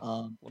 Hold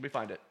on, let me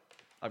find it.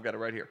 I've got it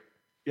right here.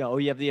 Yeah. Oh,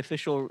 you have the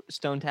official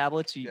stone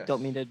tablets. You Yes.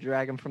 don't mean to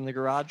drag them from the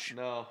garage?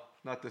 No,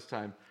 not this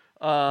time.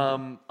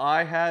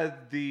 I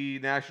had the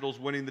Nationals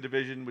winning the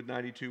division with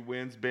 92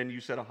 wins. Ben, you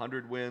said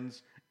 100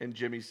 wins, and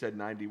Jimmy said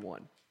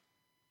 91.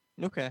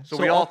 Okay. So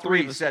we all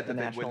three of us said had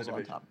that they'd win the Nationals on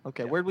division. top.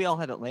 Okay. Yeah. Where'd we all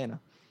have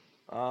Atlanta?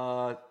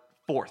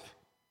 Fourth.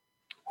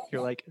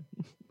 You're like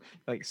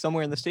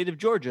somewhere in the state of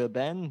Georgia,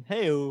 Ben.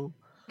 Hey-o.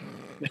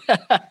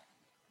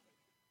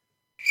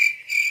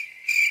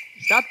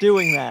 Stop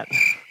doing that.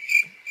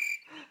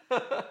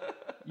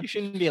 You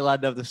shouldn't be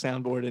allowed to have the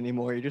soundboard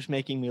anymore. You're just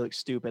making me look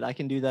stupid. I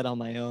can do that on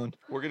my own.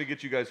 We're going to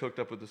get you guys hooked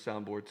up with the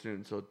soundboard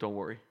soon, so don't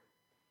worry.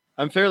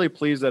 I'm fairly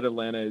pleased that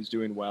Atlanta is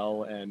doing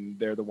well, and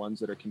they're the ones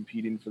that are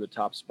competing for the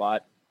top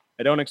spot.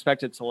 I don't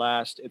expect it to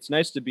last. It's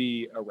nice to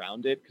be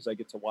around it because I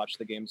get to watch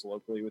the games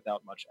locally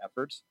without much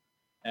effort.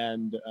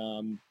 And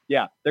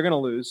yeah, they're going to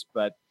lose,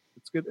 but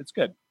it's good. It's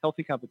good.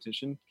 Healthy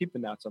competition. Keep the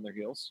Nats on their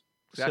heels.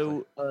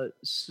 Exactly. So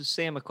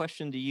Sam, a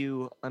question to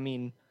you. I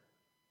mean,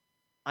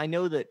 I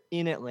know that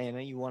in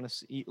Atlanta, you want to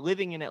see,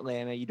 living in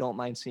Atlanta, you don't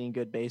mind seeing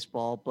good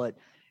baseball, but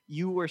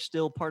you were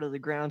still part of the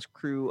grounds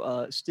crew,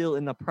 still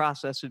in the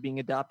process of being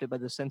adopted by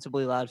the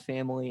Sensibly Loud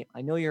family.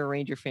 I know you're a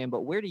Ranger fan,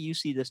 but where do you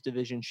see this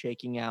division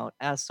shaking out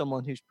as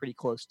someone who's pretty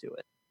close to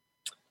it?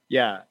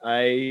 Yeah,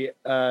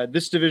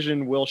 this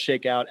division will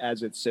shake out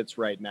as it sits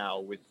right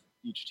now, with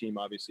each team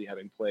obviously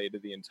having played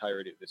the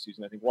entirety of the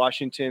season. I think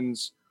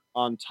Washington's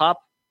on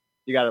top.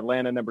 You got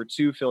Atlanta number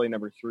 2, Philly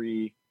number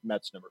 3,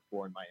 Mets number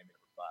 4, and Miami number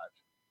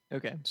 5.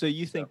 Okay, so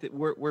you think that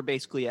we're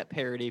basically at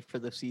parity for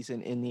the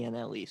season in the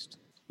NL East?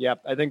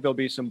 Yep, I think there'll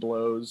be some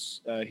blows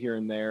here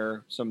and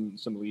there, some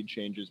lead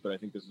changes, but I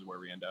think this is where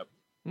we end up.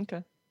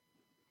 Okay,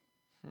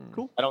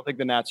 cool. I don't think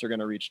the Nats are going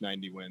to reach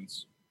 90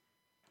 wins.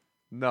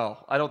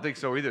 No, I don't think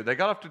so either. They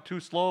got off to too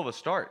slow of a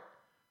start.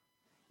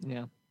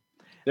 Yeah.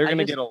 They're going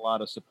to get a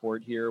lot of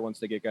support here once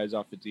they get guys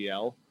off the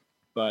DL.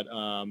 But,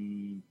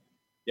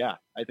 yeah,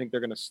 I think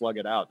they're going to slug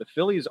it out. The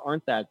Phillies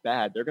aren't that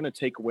bad. They're going to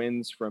take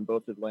wins from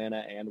both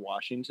Atlanta and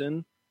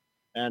Washington.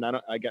 And I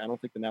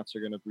don't think the Nats are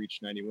going to reach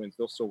 90 wins.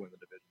 They'll still win the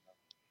division.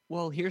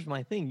 Well, here's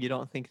my thing. You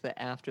don't think that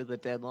after the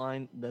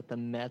deadline that the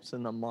Mets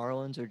and the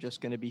Marlins are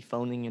just going to be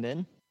phoning it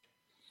in?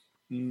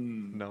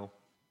 No.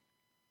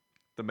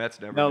 The Mets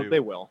never No, do. they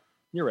will.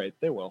 You're right.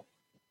 They will.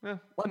 Yeah.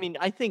 Well, I mean,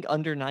 I think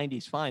under 90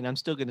 is fine. I'm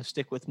still going to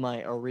stick with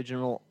my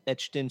original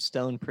etched in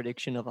stone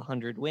prediction of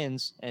 100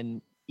 wins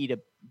and eat a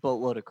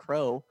boatload of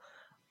crow.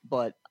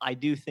 But I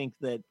do think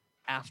that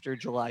after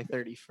July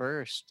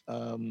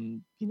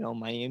 31st,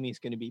 Miami's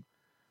going to be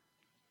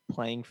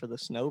playing for the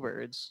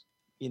Snowbirds.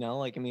 What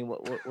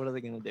are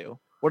they going to do?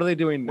 What are they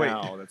doing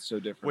now that's so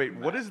different? Wait,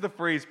 from what that? does the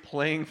phrase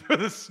playing for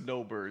the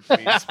Snowbirds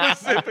mean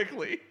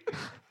specifically?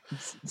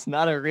 It's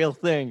not a real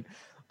thing.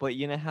 But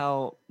you know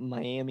how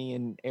Miami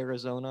and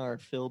Arizona are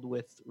filled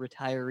with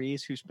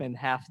retirees who spend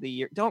half the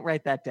year. Don't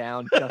write that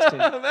down,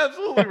 Justin. I'm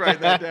absolutely write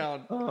that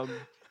down.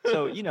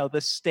 So, the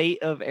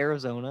state of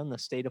Arizona and the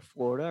state of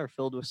Florida are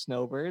filled with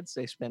snowbirds.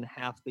 They spend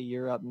half the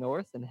year up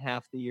north and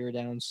half the year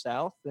down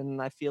south.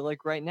 And I feel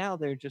like right now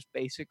they're just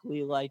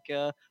basically like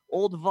a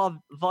old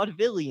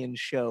vaudevillian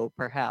show,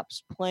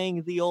 perhaps,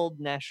 playing the old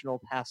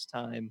national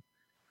pastime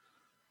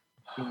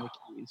in the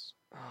Keys.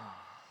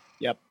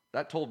 Yep.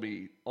 That told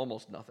me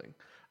almost nothing.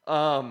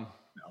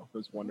 No, it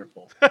was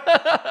wonderful.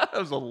 That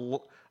was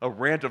a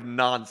rant of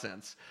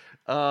nonsense.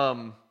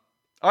 All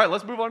right,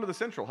 let's move on to the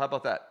Central. How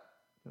about that?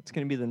 That's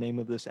going to be the name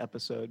of this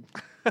episode.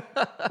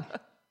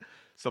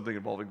 Something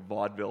involving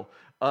vaudeville.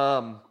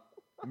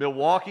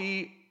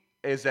 Milwaukee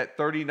is at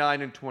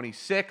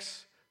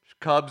 39-26.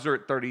 Cubs are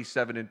at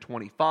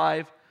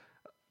 37-25.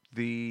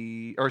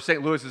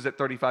 St. Louis is at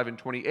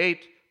 35-28.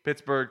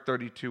 Pittsburgh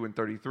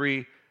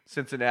 32-33.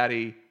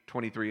 Cincinnati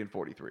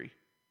 23-43.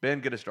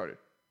 Ben, get us started.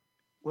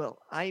 Well,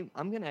 I'm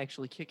going to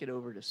actually kick it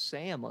over to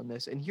Sam on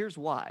this, and here's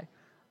why.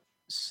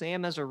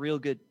 Sam has a real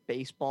good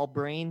baseball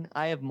brain.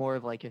 I have more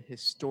of like a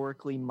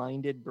historically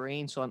minded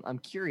brain, so I'm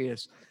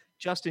curious.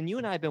 Justin, you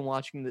and I have been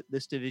watching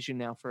this division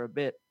now for a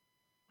bit,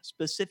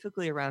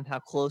 specifically around how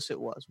close it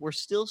was. We're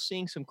still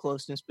seeing some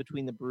closeness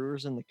between the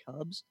Brewers and the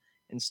Cubs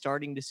and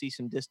starting to see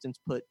some distance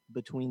put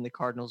between the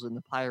Cardinals and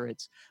the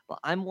Pirates. But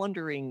I'm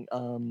wondering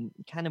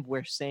kind of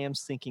where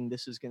Sam's thinking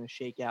this is going to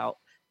shake out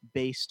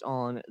based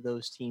on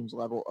those teams'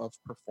 level of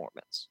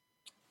performance.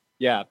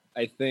 Yeah,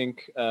 I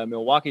think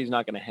Milwaukee's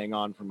not going to hang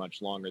on for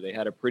much longer. They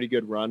had a pretty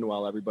good run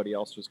while everybody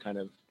else was kind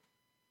of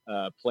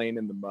playing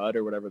in the mud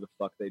or whatever the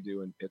fuck they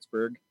do in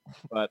Pittsburgh.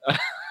 But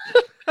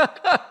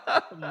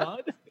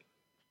mud?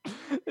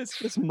 It's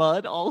just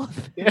mud all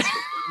of it.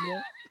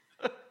 Yeah.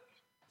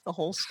 The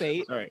whole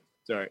state. Sorry.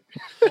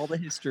 All the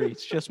history.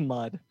 It's just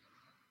mud.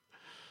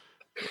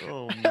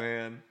 Oh,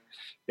 man.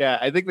 Yeah,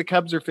 I think the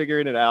Cubs are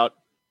figuring it out.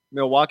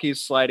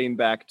 Milwaukee's sliding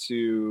back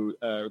to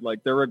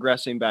they're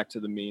regressing back to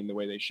the mean the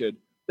way they should.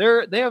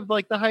 They have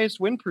like the highest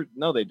win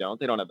no, they don't.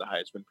 They don't have the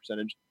highest win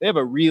percentage. They have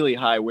a really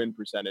high win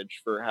percentage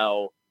for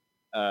how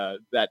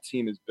that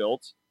team is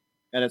built,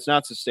 and it's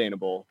not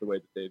sustainable the way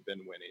that they've been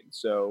winning.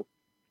 So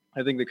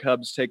I think the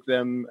Cubs take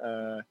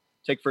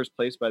first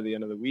place by the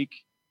end of the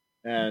week,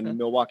 and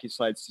Milwaukee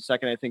slides to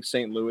second. I think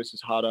St. Louis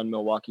is hot on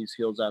Milwaukee's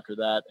heels after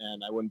that,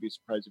 and I wouldn't be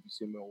surprised if you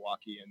see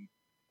Milwaukee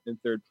in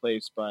third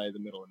place by the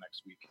middle of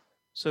next week.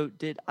 So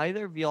did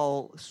either of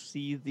y'all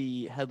see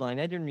the headline?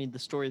 I didn't read the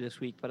story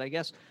this week, but I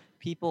guess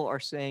people are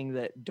saying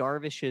that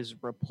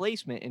Darvish's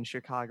replacement in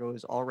Chicago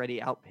is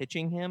already out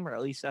pitching him, or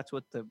at least that's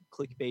what the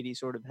clickbaity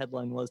sort of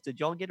headline was. Did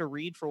y'all get a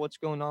read for what's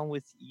going on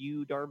with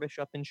you, Darvish,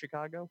 up in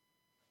Chicago?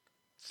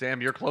 Sam,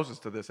 you're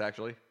closest to this,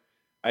 actually.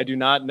 I do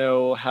not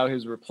know how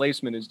his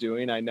replacement is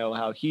doing. I know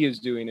how he is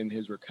doing in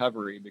his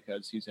recovery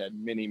because he's had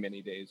many,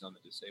 many days on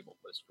the disabled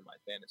list for my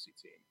fantasy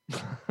team.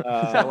 Is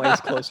that why he's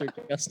closer,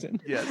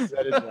 Justin? Yes.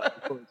 That is why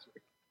I'm closer.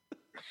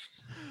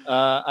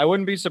 I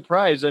wouldn't be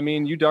surprised. I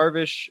mean, Yu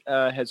Darvish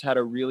has had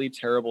a really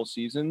terrible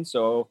season,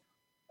 so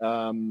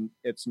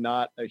it's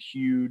not a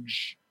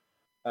huge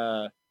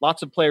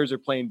lots of players are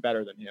playing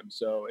better than him,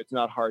 so it's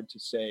not hard to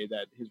say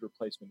that his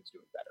replacement is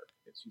doing better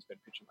because he's been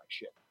pitching like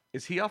shit.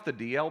 Is he off the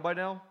DL by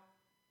now?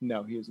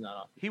 No, he is not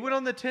off. He went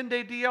on the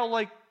 10-day DL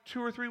like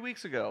 2 or 3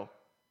 weeks ago.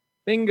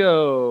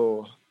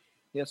 Bingo.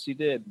 Yes, he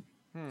did.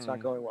 It's not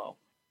going well.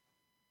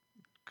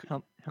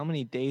 How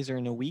many days are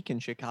in a week in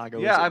Chicago?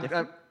 Yeah, I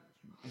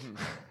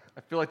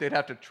feel like they'd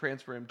have to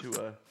transfer him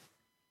to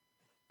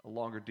a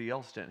longer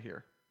DL stint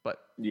here. But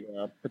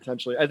yeah,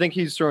 potentially. I think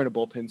he's throwing a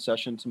bullpen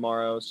session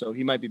tomorrow, so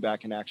he might be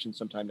back in action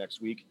sometime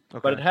next week.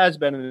 Okay. But it has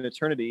been an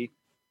eternity,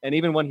 and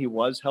even when he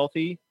was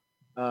healthy,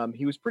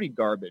 he was pretty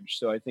garbage.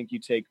 So I think you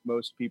take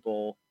most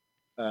people,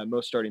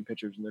 most starting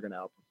pitchers, and they're going to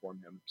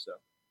outperform him. So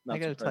I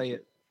got to tell you,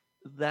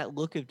 that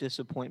look of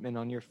disappointment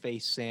on your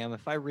face, Sam,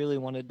 if I really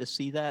wanted to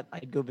see that,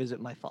 I'd go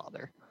visit my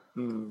father.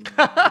 What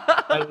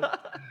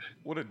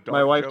a dark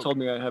My wife joke. told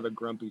me I have a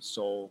grumpy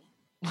soul.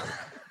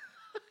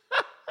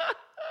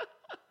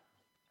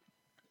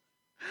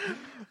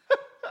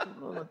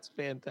 Oh, that's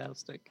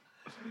fantastic.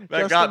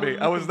 That got me.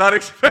 I was not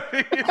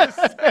expecting you to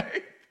say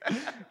that.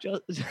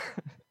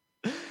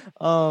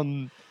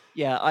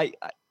 Yeah, I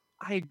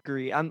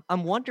agree. I'm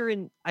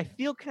wondering. I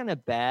feel kind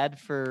of bad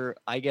for,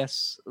 I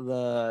guess,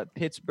 the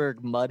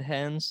Pittsburgh Mud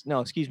Hens. No,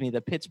 excuse me,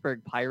 the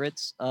Pittsburgh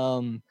Pirates.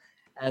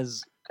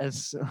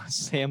 As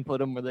Sam put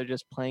them, where they're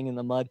just playing in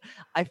the mud.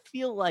 I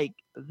feel like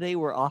they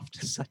were off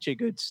to such a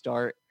good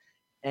start,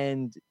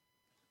 and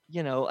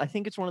I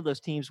think it's one of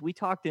those teams. We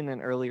talked in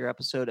an earlier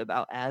episode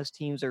about as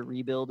teams are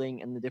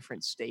rebuilding and the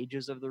different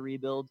stages of the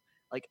rebuild.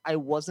 Like, I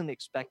wasn't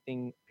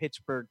expecting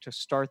Pittsburgh to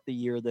start the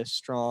year this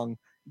strong,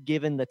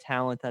 given the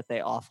talent that they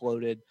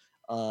offloaded,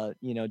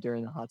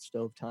 during the hot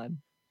stove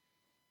time.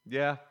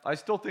 Yeah, I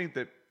still think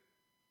that,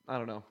 I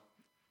don't know.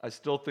 I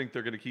still think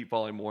they're going to keep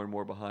falling more and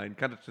more behind.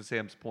 Kind of to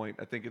Sam's point,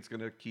 I think it's going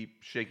to keep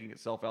shaking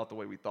itself out the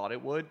way we thought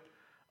it would.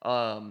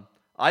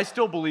 I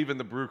still believe in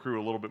the Brew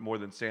Crew a little bit more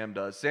than Sam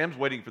does. Sam's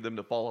waiting for them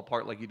to fall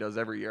apart like he does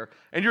every year.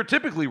 And you're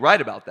typically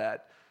right about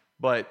that.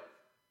 But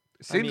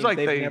it seems like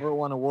they've never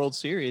won a World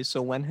Series,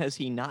 so when has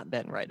he not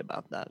been right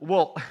about that?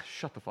 Well,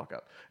 shut the fuck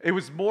up. It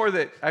was more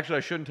that, actually, I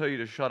shouldn't tell you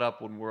to shut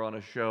up when we're on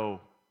a show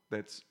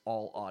that's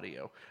all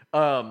audio.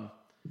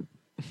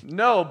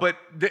 No, but,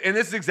 and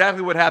this is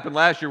exactly what happened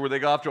last year where they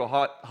got off to a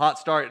hot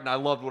start, and I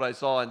loved what I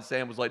saw, and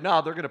Sam was like,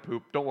 nah, they're going to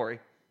poop. Don't worry.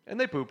 And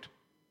they pooped.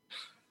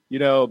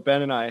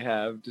 Ben and I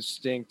have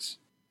distinct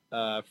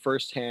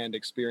firsthand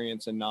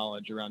experience and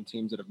knowledge around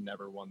teams that have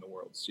never won the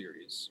World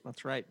Series.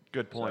 That's right.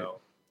 Good point. So,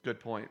 Good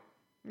point.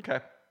 Okay.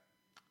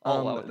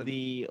 I'll allow it.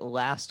 The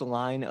last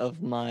line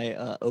of my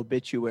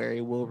obituary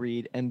will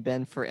read, "And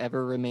Ben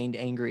forever remained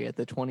angry at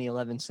the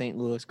 2011 St.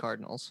 Louis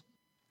Cardinals."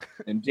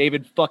 and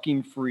David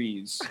fucking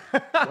Freeze.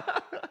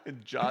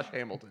 Josh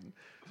Hamilton.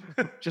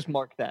 Just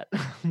mark that.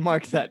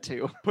 Mark that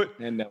too.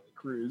 And Nelly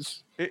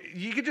Cruz.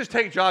 You could just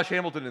take Josh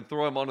Hamilton and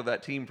throw him onto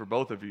that team for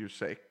both of your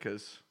sake,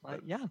 because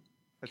Yeah,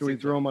 Can we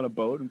throw him on a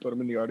boat and put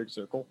him in the Arctic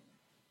Circle?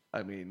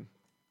 I mean,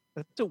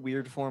 that's a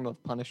weird form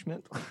of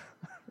punishment.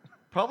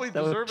 probably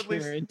That would deservedly.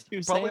 cure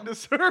into Probably Sam.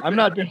 deserved. I'm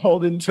not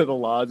beholden to the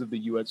laws of the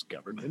U.S.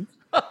 government.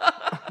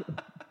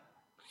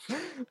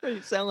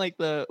 You sound like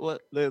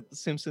the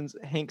Simpsons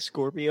Hank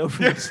Scorpio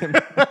from the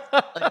Simpsons.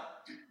 Like,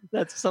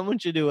 that's someone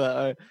should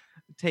do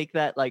take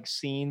that like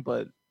scene,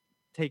 but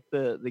take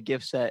the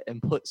gift set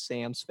and put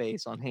Sam's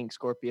face on Hank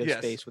Scorpio's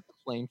Yes. face with the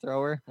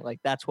flamethrower. Like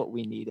that's what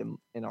we need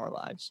in our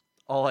lives.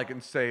 All I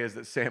can say is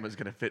that Sam is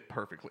going to fit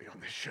perfectly on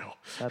this show.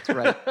 That's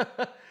right.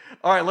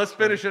 All right, let's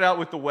finish it out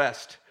with the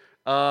West.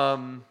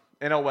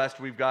 NL West,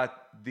 we've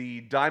got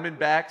the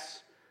Diamondbacks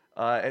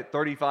at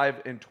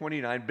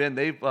 35-29. Ben,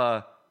 they've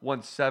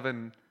won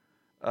 7.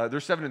 They're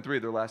 7-3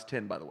 of their last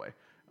 10, by the way.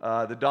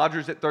 The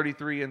Dodgers at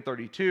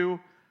 33-32.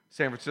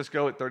 San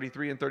Francisco at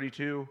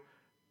 33-32.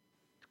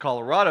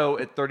 Colorado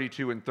at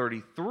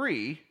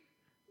 32-33.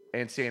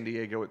 And San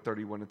Diego at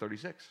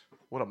 31-36.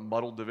 What a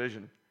muddled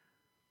division.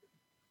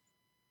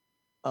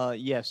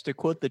 Yes, to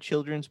quote the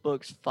children's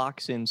books,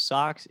 Fox in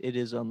Socks, it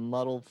is a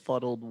muddled,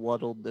 fuddled,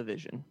 waddled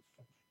division.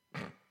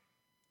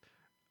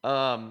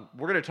 We're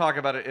going to talk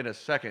about it in a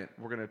second.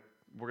 We're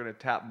going to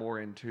tap more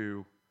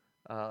into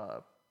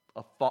a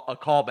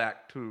callback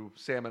to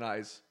Sam and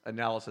I's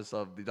analysis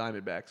of the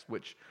Diamondbacks,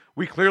 which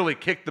we clearly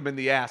kicked them in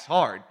the ass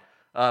hard.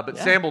 But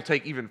Yeah. Sam will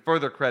take even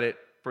further credit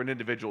for an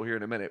individual here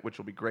in a minute, which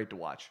will be great to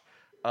watch.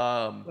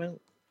 Well,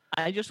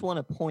 I just want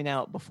to point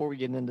out before we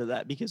get into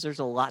that, because there's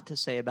a lot to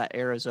say about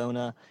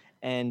Arizona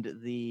and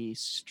the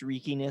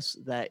streakiness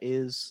that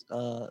is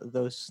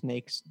those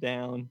snakes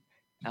down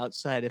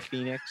outside of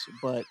Phoenix.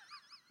 But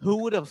who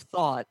would have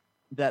thought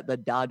that the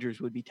Dodgers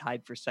would be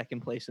tied for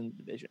second place in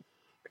the division?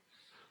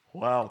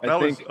 Wow, I that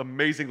was think-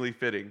 amazingly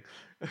fitting.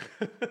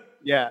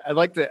 Yeah, I'd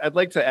like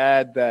to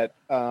add that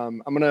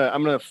I'm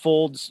gonna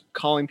fold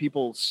calling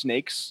people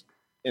snakes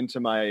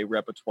into my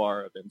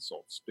repertoire of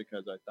insults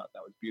because I thought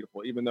that was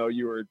beautiful, even though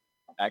you were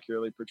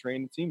accurately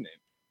portraying the team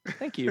name.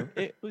 Thank you.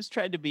 It was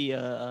tried to be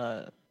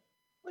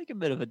like a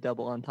bit of a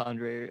double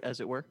entendre, as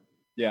it were.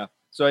 Yeah.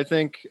 So I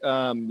think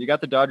you got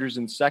the Dodgers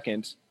in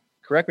second.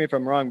 Correct me if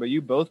I'm wrong, but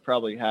you both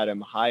probably had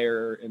him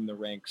higher in the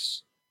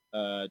ranks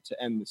to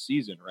end the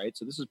season, right?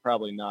 So this is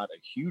probably not a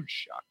huge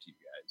shock to you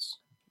guys.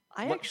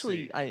 Let's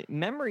see.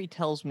 Memory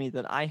tells me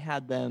that I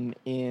had them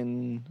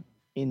in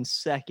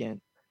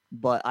second,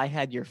 but I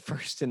had your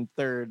first and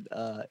third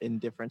in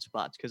different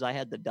spots because I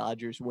had the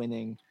Dodgers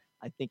winning.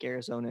 I think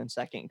Arizona in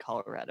second,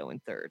 Colorado in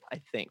third.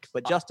 I think,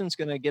 but Justin's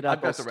gonna get I've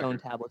up got those the stone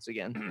record. tablets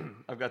again.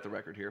 I've got the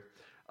record here.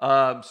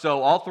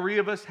 So all three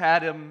of us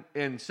had him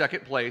in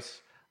second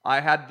place. I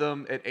had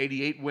them at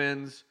 88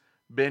 wins.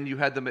 Ben, you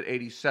had them at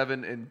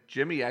 87, and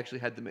Jimmy actually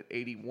had them at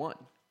 81.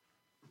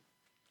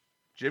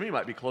 Jimmy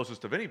might be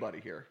closest of anybody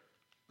here.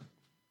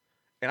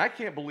 And I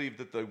can't believe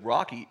that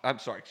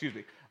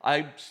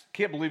I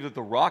can't believe that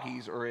the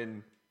Rockies are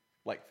in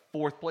like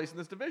fourth place in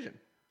this division.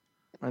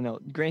 I know.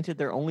 Granted,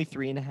 they're only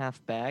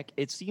 3.5 back.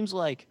 It seems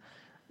like,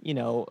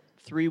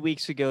 3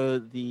 weeks ago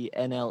the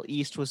NL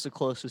East was the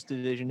closest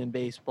division in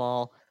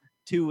baseball.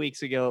 2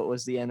 weeks ago it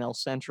was the NL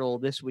Central.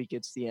 This week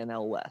it's the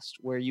NL West,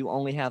 where you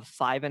only have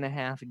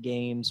 5.5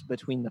 games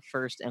between the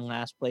first and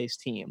last place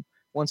team.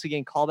 Once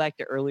again, call back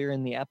to earlier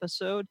in the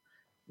episode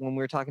when we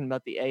were talking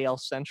about the AL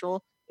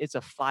Central. It's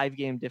a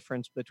 5-game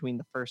difference between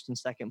the first and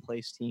second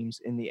place teams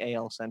in the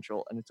AL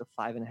Central, and it's a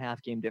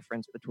 5.5 game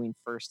difference between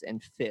first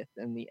and fifth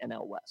in the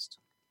NL West.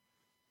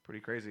 Pretty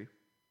crazy.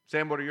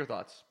 Sam, what are your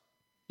thoughts?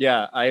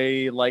 Yeah,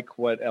 I like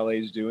what LA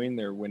is doing.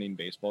 They're winning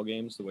baseball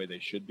games the way they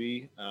should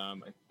be.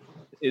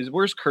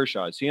 Where's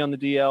Kershaw? Is he on the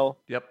DL?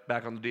 Yep,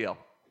 back on the DL.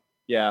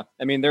 Yeah,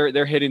 I mean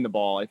they're hitting the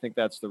ball. I think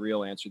that's the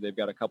real answer. They've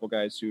got a couple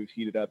guys who've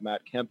heated up.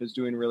 Matt Kemp is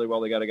doing really well.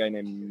 They got a guy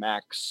named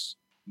Max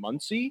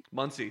Muncy.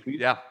 Muncy,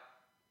 yeah.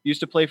 He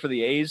used to play for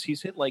the A's.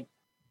 He's hit like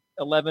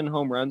 11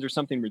 home runs or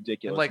something In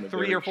ridiculous. like in a 3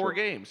 very or 4 short-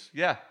 games.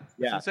 Yeah,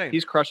 Yeah, it's insane.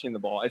 he's crushing the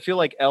ball. I feel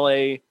like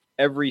LA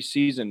every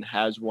season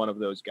has one of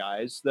those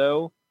guys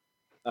though,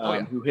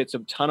 Yeah. who hits a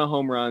ton of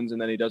home runs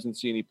and then he doesn't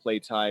see any play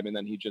time and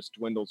then he just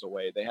dwindles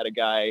away. They had a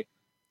guy a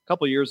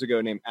couple years ago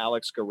named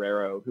Alex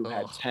Guerrero who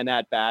had Ugh. 10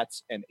 at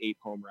bats and 8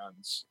 home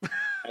runs,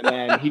 and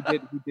then he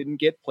didn't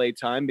get play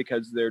time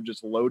because they're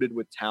just loaded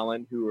with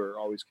talent who are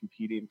always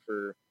competing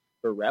for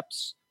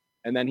reps.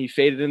 And then he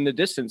faded in the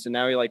distance, and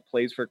now he like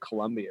plays for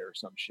Colombia or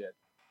some shit.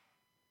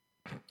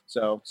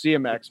 So, see you,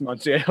 Max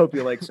Muncy. I hope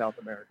you like South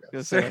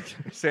America. Sam,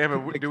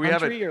 The do we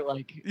have country or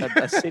like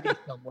a city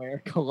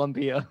somewhere,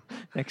 Columbia,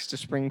 next to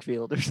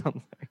Springfield or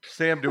something?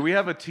 Sam? Do we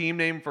have a team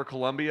name for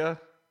Colombia?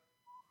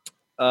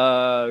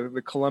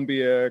 The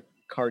Columbia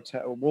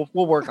cartel.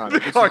 We'll work on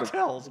it. The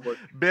cartels.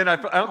 Ben, I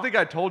don't think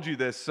I told you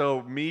this.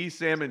 So me,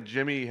 Sam, and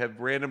Jimmy have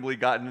randomly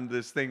gotten into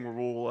this thing where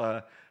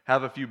we'll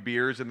have a few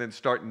beers and then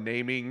start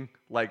naming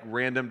like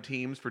random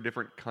teams for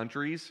different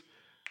countries.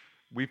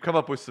 We've come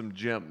up with some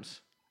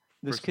gems.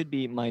 This could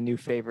be my new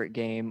favorite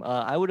game.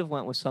 I would have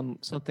went with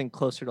something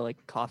closer to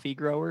like coffee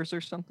growers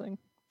or something.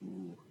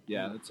 Ooh,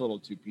 yeah, that's a little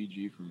too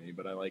PG for me,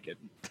 but I like it.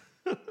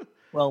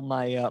 Well,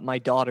 my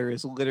daughter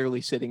is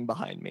literally sitting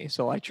behind me,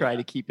 so I try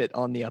to keep it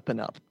on the up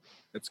and up.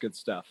 That's good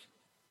stuff.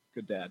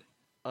 Good dad.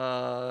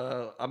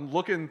 I'm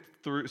looking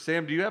through.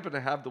 Sam, do you happen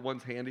to have the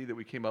ones handy that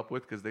we came up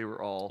with? Because they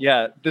were all.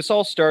 Yeah, this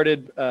all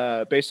started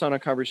based on a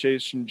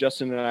conversation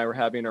Justin and I were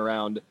having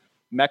around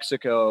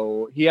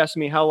Mexico. He asked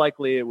me how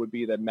likely it would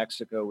be that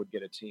Mexico would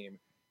get a team,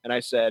 and I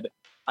said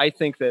I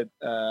think that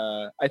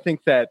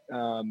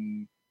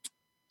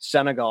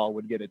Senegal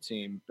would get a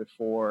team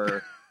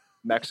before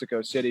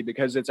Mexico City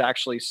because it's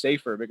actually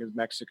safer because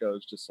Mexico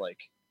is just like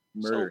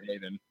murder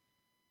haven.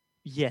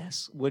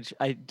 Yes, which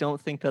I don't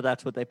think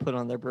that's what they put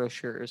on their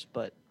brochures,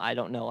 but I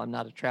don't know. I'm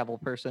not a travel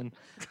person.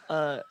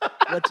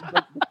 Let's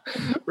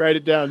write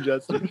it down,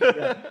 Justin.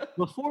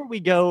 Before we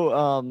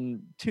go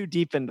too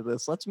deep into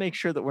this, let's make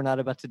sure that we're not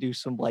about to do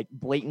some like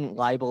blatant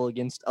libel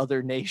against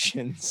other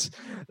nations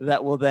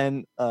that will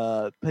then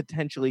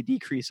potentially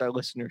decrease our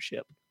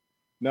listenership.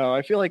 No,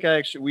 I feel like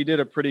we did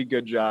a pretty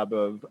good job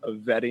of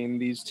vetting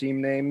these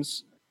team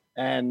names.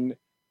 And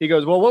he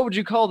goes, well, what would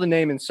you call the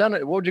name in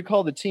Senegal? What would you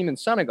call the team in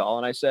Senegal?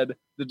 And I said,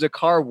 the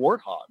Dakar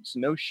Warthogs.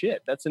 No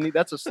shit. That's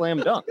a slam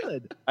dunk.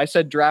 Good. I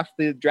said, draft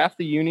the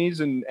unis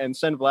and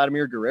send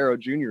Vladimir Guerrero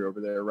Jr.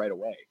 over there right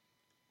away.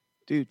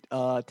 Dude,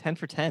 10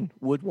 for 10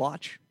 would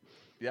watch.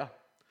 Yeah.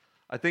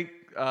 I think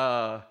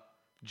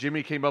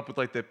Jimmy came up with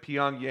like the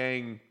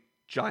Pyongyang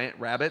Giant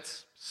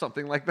Rabbits,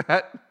 something like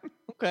that.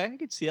 Okay, I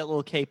could see that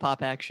little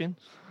K-pop action.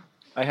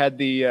 I had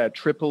the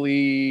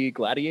Tripoli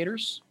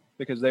Gladiators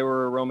because they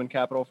were a Roman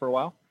capital for a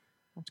while.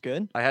 That's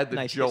good. I had the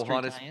nice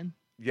Johannes.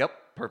 Yep,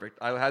 perfect.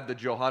 I had the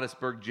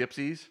Johannesburg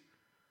Gypsies.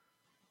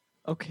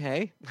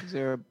 Okay. Is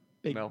there a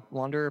big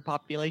wanderer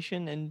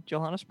population in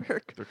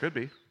Johannesburg? There could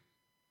be.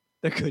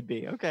 There could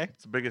be. Okay.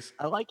 It's the biggest.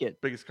 I like it.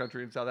 Biggest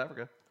country in South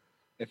Africa.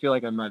 I feel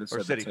like I might have said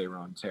the city.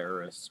 Tehran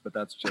terrorists, but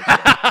that's just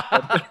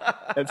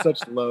that's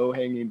such low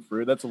hanging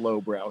fruit. That's a low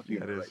brow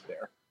humor right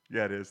there.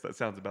 Yeah, it is. That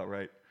sounds about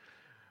right.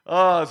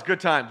 Oh, it's good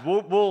times.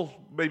 We'll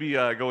maybe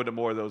go into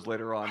more of those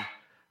later on.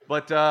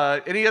 But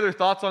any other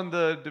thoughts on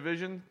the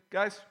division,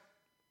 guys?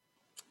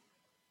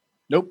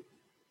 Nope.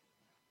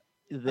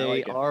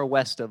 They are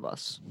west of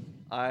us.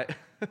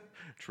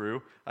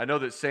 True. I know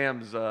that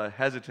Sam's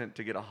hesitant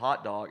to get a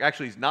hot dog.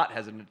 Actually, he's not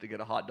hesitant to get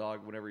a hot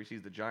dog whenever he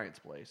sees the Giants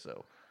play.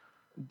 So,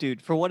 dude,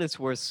 for what it's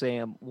worth,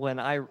 Sam, when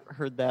I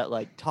heard that,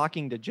 like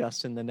talking to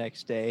Justin the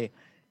next day,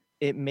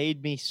 it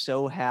made me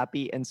so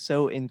happy and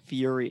so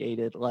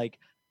infuriated. Like,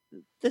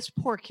 this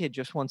poor kid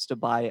just wants to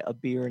buy a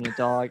beer and a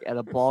dog at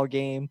a ball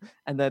game.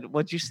 And then,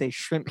 what'd you say,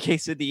 shrimp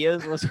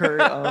quesadillas was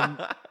her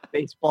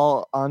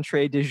baseball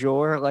entree du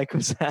jour? Like,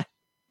 was that?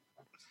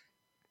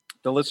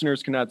 The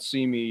listeners cannot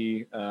see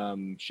me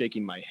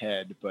shaking my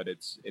head, but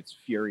it's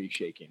fury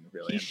shaking.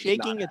 Really, he's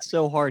shaking it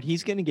so hard.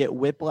 He's going to get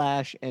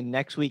whiplash, and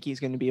next week he's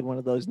going to be in one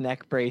of those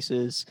neck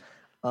braces,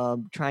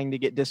 trying to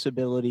get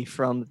disability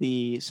from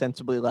the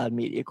Sensibly Loud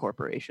Media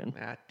Corporation.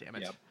 Ah, damn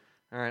it! Yep.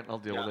 All right, I'll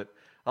deal with it.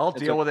 I'll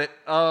deal with it.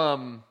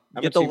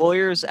 Get the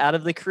lawyers out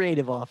of the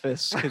creative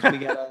office because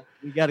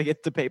we gotta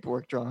get the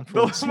paperwork drawn.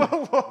 For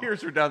the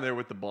lawyers are down there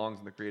with the bongs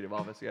in the creative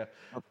office. Yeah.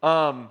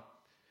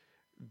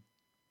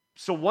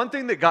 So one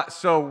thing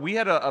we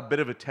had a bit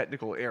of a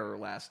technical error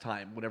last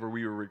time whenever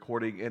we were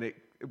recording, and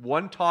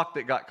one talk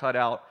that got cut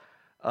out.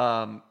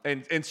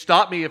 And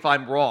stop me if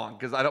I'm wrong,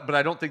 but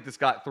I don't think this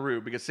got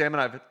through because Sam and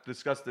I have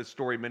discussed this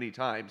story many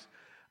times.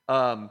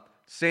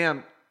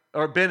 Sam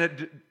or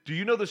Ben, do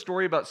you know the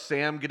story about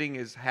Sam getting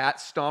his hat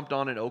stomped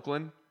on in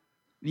Oakland?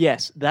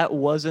 Yes, that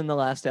was in the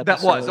last episode.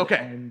 That was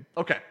okay.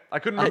 Okay, I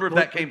couldn't remember if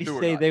that came through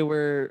or not. They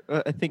were.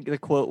 I think the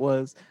quote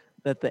was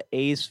that the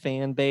A's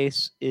fan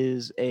base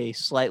is a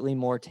slightly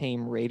more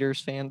tame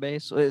Raiders fan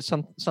base.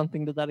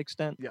 Something to that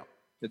extent. Yeah,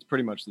 it's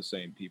pretty much the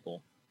same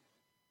people.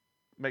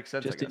 Makes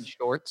sense. Just in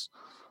shorts.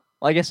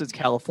 Well, I guess it's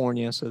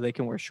California, so they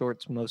can wear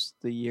shorts most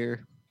of the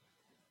year.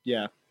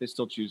 Yeah, they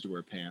still choose to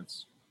wear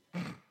pants.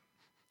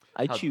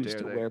 I choose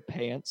to wear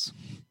pants.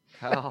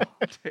 How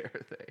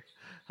dare they?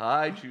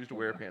 I choose to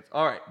wear pants.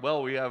 All right.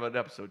 Well, we have an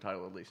episode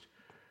title at least.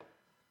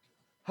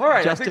 All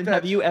right. Justin,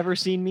 have you ever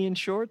seen me in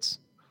shorts?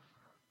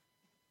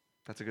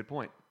 That's a good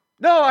point.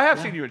 No, I have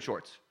seen you in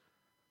shorts.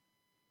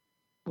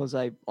 Was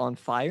I on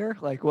fire?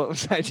 Like, what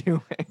was I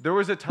doing? There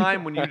was a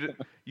time when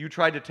you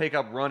tried to take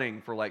up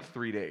running for like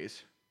 3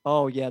 days.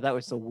 Oh yeah, that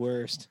was the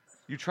worst.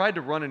 You tried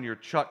to run in your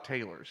Chuck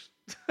Taylors.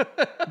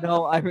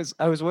 No, I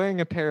was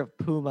wearing a pair of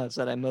Pumas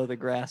that I mow the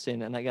grass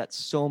in, and I got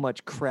so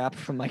much crap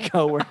from my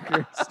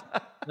coworkers.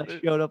 I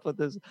showed up with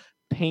this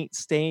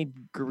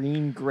paint-stained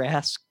green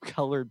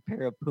grass-colored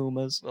pair of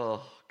Pumas.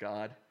 Oh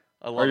God,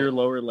 Are your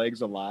lower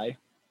legs a lie?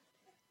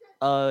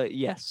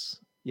 Yes.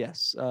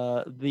 Yes,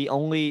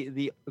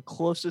 the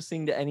closest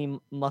thing to any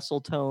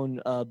muscle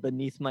tone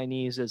beneath my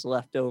knees is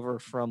left over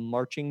from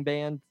marching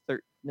band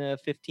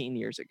 15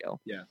 years ago.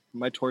 Yeah,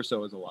 my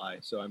torso is a lie,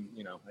 so I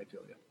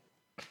feel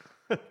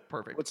you.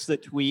 Perfect. What's the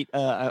tweet?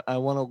 I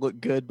want to look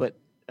good, but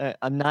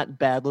I'm not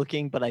bad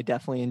looking, but I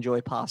definitely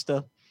enjoy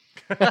pasta.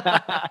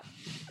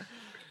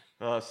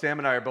 Sam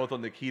and I are both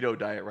on the keto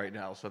diet right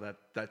now, so that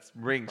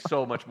rings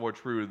so much more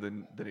true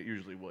than it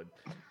usually would.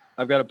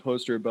 I've got a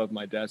poster above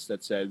my desk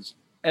that says,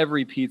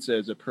 "Every pizza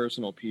is a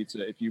personal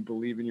pizza if you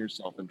believe in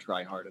yourself and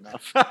try hard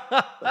enough."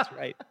 That's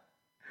right.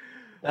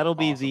 That'll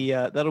be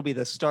Awesome.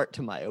 the start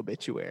to my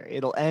obituary.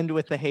 It'll end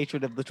with the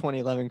hatred of the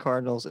 2011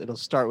 Cardinals. It'll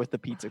start with the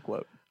pizza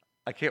quote.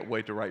 I can't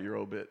wait to write your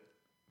obit.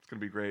 It's gonna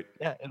be great.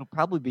 Yeah, it'll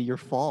probably be your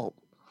fault.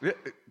 Yeah,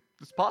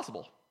 it's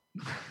possible.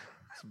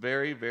 It's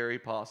very, very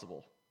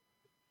possible.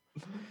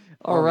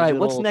 All right,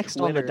 what's little next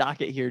on the Twitter.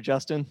 docket here,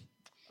 Justin?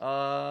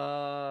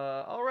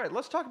 All right,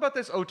 let's talk about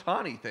this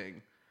Otani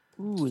thing.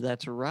 Ooh,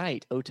 that's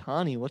right.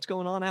 Otani, what's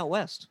going on out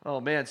west? Oh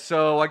man,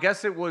 so I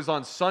guess it was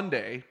on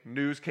Sunday.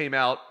 News came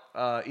out.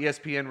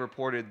 ESPN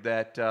reported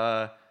that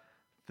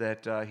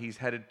he's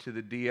headed to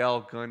the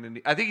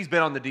DL. I think he's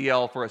been on the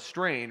DL for a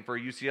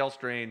UCL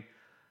strain.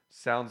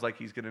 Sounds like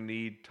he's going to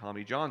need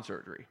Tommy John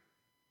surgery.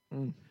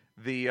 Mm.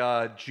 The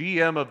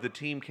GM of the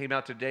team came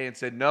out today and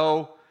said,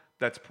 no,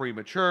 that's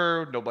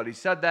premature. Nobody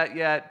said that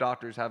yet.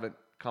 Doctors haven't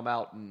come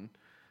out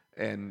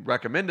and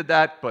recommended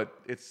that, but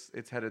it's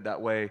headed that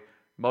way.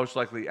 Most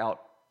likely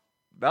out.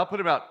 That'll put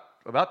him out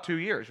about 2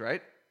 years,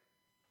 right?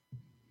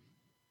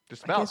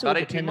 Just I guess it about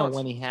would 18 depend on months.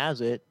 when he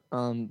has it.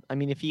 I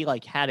mean, if he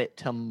had it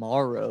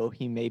tomorrow,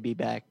 he may be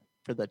back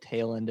for the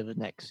tail end of the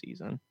next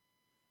season.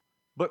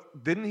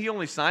 But didn't he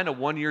only sign a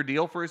 1-year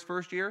deal for his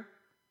first year?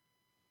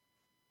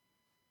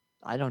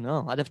 I don't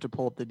know. I'd have to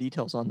pull up the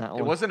details on that It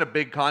one. wasn't a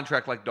big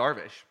contract like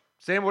Darvish.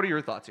 Sam, what are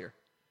your thoughts here?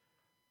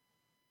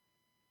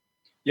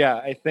 Yeah,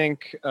 I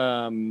think.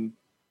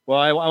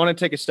 I want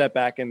to take a step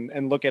back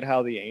and look at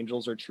how the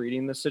Angels are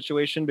treating this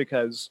situation,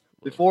 because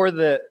before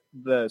the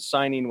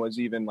signing was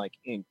even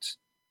inked,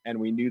 and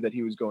we knew that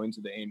he was going to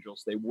the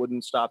Angels, they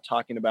wouldn't stop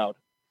talking about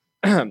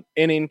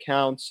inning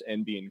counts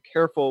and being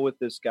careful with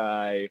this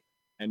guy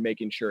and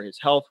making sure his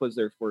health was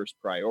their first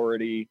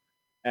priority.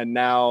 And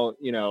now,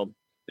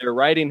 they're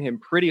riding him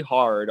pretty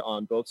hard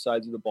on both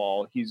sides of the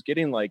ball. He's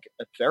getting a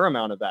fair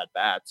amount of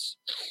at-bats.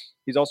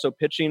 He's also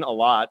pitching a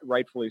lot,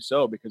 rightfully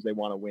so, because they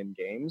want to win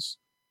games.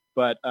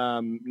 But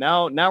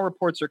now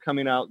reports are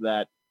coming out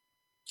that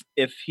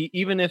if he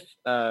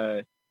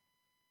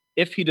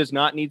does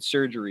not need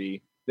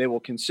surgery, they will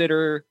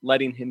consider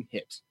letting him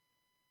hit,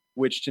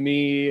 which to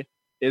me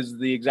is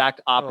the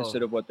exact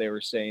opposite of what they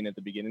were saying at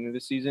the beginning of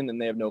the season,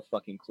 and they have no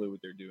fucking clue what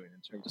they're doing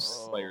in terms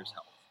of players'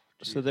 health.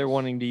 So they're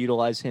wanting to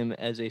utilize him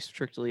as a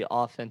strictly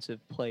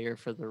offensive player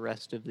for the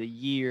rest of the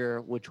year,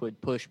 which would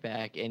push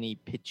back any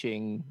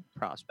pitching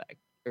prospect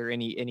or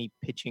any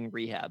pitching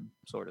rehab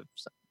sort of.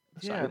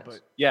 Yeah,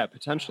 but Yeah,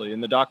 potentially.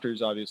 And the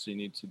doctors obviously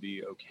need to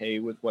be okay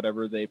with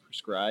whatever they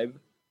prescribe.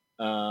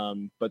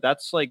 But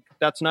that's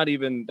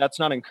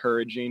not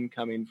encouraging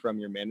coming from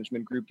your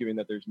management group, given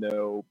that there's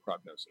no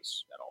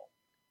prognosis at all.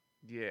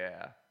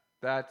 yeah,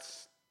 that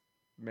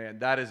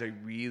is a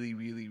really,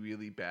 really,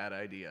 really bad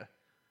idea.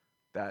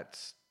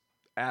 That's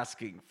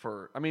asking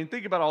for. I mean,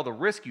 think about all the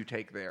risk you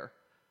take there.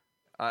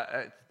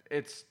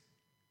 That's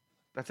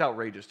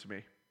outrageous to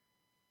me.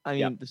 I mean,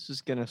 Yeah. This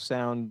is going to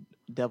sound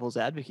devil's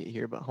advocate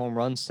here, but home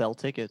runs sell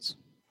tickets.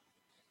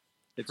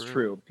 It's True.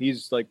 true.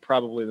 He's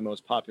probably the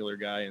most popular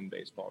guy in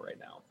baseball right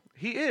now.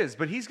 He is,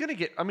 but he's going to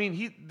get. I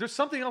mean, there's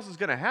something else is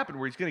going to happen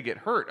where he's going to get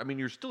hurt. I mean,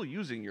 you're still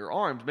using your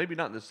arms, maybe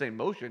not in the same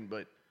motion,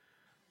 but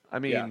I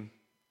mean,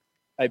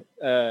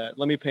 Let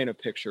me paint a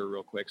picture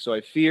real quick. So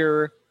I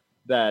fear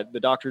that the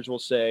doctors will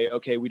say,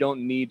 okay, we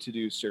don't need to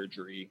do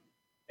surgery.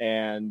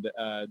 And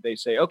they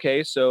say,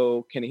 okay,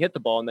 so can he hit the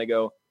ball? And they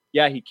go,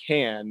 yeah, he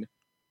can,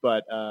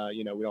 but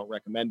we don't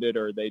recommend it.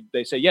 Or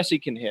they say, yes, he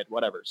can hit,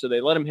 whatever. So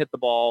they let him hit the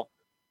ball,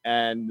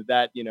 and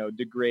that,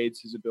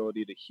 degrades his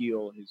ability to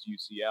heal his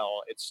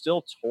UCL. It's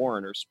still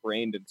torn or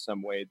sprained in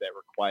some way that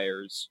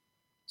requires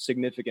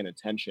significant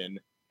attention.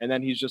 And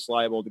then he's just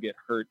liable to get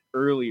hurt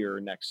earlier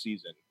next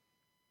season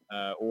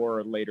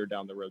or later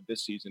down the road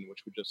this season,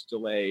 which would just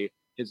delay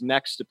his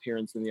next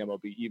appearance in the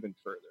MLB even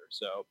further.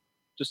 So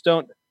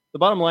the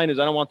bottom line is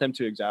I don't want them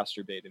to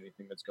exacerbate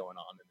anything that's going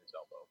on in his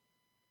elbow.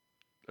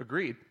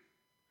 agreed.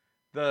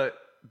 The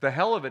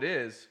hell of it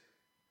is,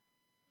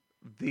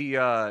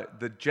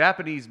 the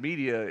Japanese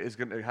media is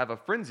going to have a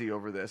frenzy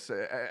over this.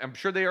 I'm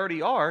sure they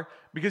already are,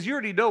 because you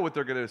already know what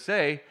they're going to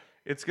say.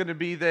 It's going to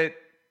be that,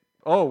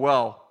 oh,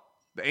 well,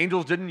 the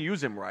Angels didn't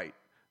use him right.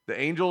 The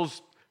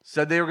Angels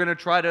said they were going to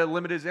try to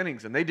limit his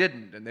innings, and they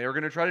didn't. And they were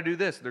going to try to do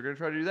this, and they're going to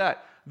try to do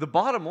that. The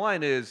bottom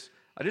line is,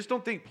 I just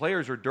don't think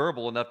players are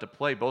durable enough to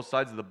play both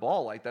sides of the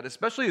ball like that,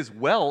 especially as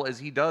well as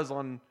he does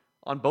on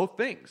both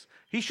things.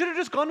 He should have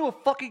just gone to a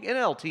fucking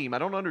NL team. I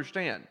don't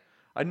understand.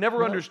 I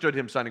never understood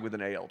him signing with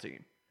an AL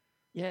team.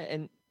 Yeah,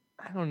 and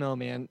I don't know,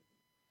 man.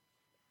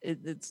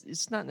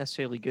 it's not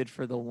necessarily good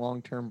for the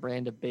long-term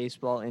brand of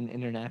baseball in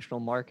international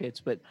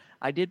markets, but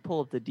I did pull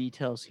up the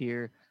details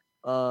here.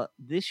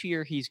 This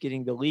year he's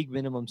getting the league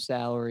minimum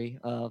salary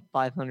of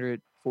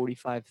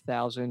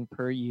 545,000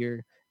 per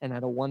year, and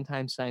had a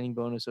one-time signing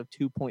bonus of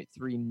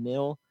 2.3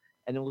 mil.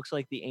 And it looks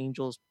like the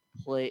Angels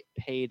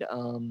paid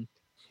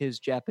his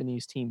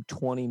Japanese team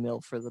 20 mil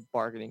for the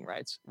bargaining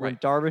rights. When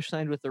Right. Darvish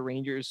signed with the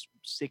Rangers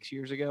 6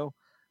 years ago,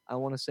 I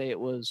want to say it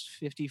was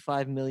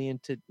 55 million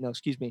to no,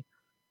 excuse me,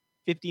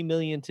 50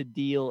 million to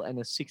deal and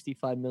a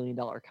 $65 million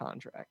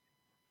contract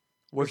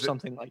or Was it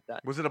something like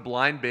that. was it a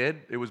blind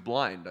bid? It was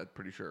blind, I'm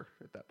pretty sure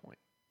at that point.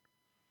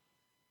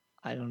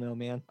 I don't know,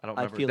 man. I don't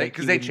I remember. feel like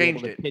 'Cause he they wouldn't be able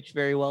changed to it. pitch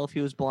very well if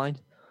he was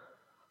blind.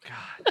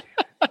 God.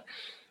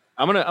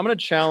 I'm gonna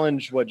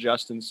challenge what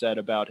Justin said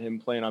about him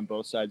playing on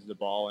both sides of the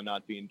ball and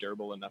not being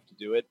durable enough to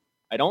do it.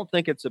 I don't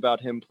think it's about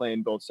him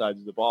playing both sides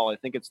of the ball. I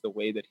think it's the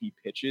way that he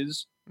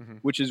pitches, Mhm.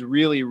 which is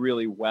really,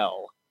 really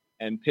well.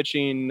 And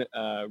pitching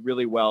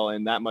really well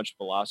and that much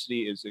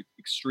velocity is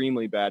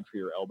extremely bad for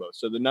your elbow.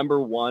 So the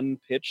number one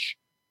pitch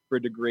for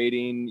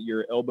degrading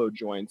your elbow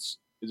joints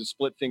is a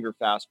split finger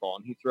fastball,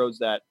 and he throws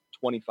that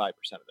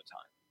 25% of the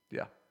time.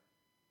 Yeah.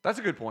 That's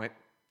a good point.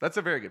 That's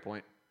a very good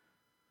point.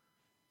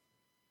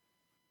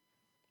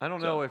 I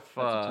don't know if that's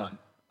a ton.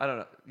 I don't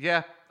know.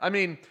 Yeah, I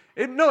mean,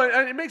 it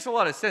makes a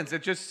lot of sense.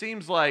 It just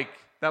seems like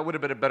that would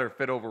have been a better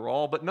fit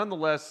overall, but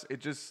nonetheless, it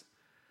just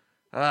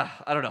I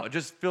don't know. It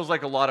just feels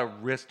like a lot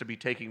of risk to be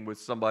taking with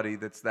somebody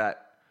that's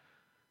that.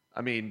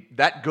 I mean,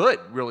 that good,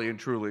 really and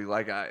truly.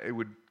 Like, it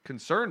would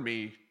concern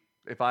me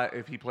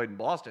if he played in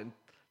Boston.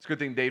 It's a good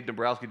thing Dave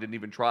Dombrowski didn't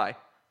even try.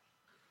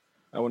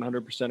 I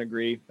 100%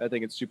 agree. I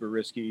think it's super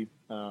risky.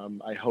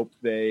 I hope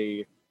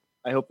they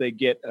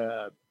get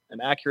an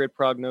accurate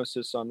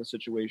prognosis on the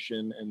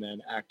situation and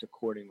then act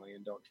accordingly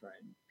and don't try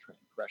and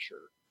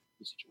pressure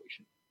the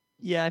situation.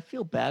 Yeah, I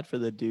feel bad for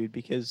the dude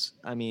because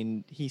I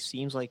mean he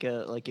seems like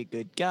a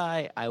good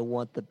guy. I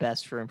want the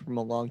best for him from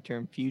a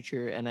long-term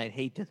future, and I'd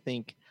hate to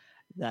think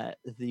that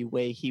the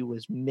way he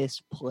was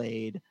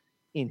misplayed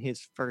in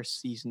his first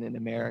season in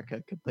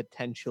America could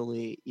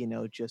potentially,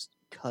 just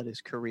cut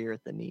his career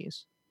at the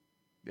knees.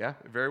 Yeah,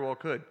 it very well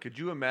could. Could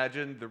you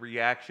imagine the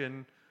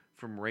reaction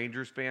from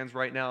Rangers fans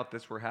right now if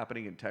this were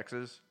happening in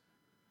Texas?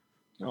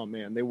 Oh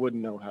man, they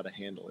wouldn't know how to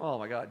handle it. Oh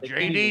my God, They can't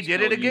JD even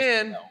did it spell used to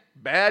again. know.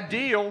 Bad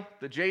deal.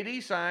 The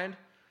JD signed.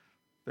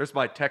 There's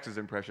my Texas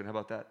impression. How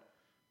about that?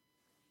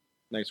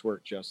 Nice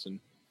work, Justin.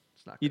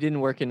 It's not. You Good. didn't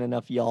work in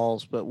enough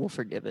y'alls, but we'll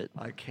forgive it.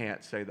 I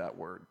can't say that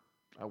word.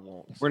 I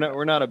won't.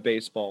 We're not a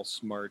baseball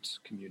smart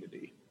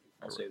community.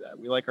 I'll say that.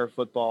 We like our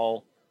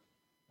football.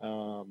 They're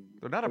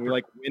not and we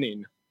like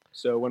winning.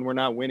 So when we're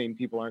not winning,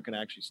 people aren't going to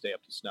actually stay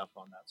up to snuff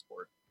on that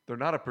sport. They're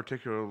not a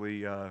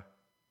particularly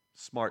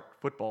smart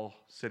football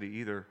city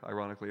either,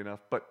 ironically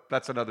enough. But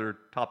that's another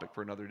topic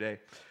for another day.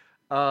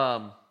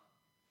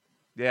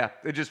 Yeah,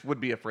 it just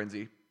would be a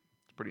frenzy.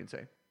 It's pretty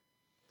insane.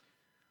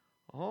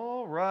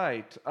 All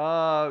right.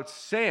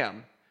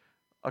 Sam,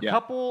 a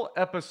couple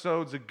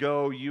episodes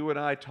ago, you and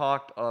I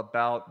talked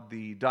about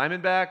the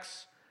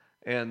Diamondbacks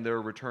and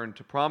their return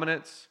to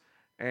prominence.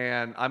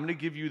 And I'm going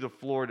to give you the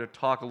floor to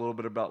talk a little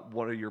bit about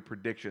one of your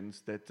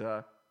predictions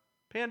that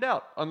panned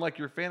out, unlike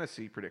your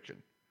fantasy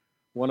prediction.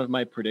 One of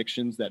my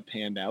predictions that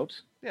panned out?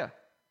 Yeah.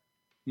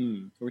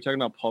 Are we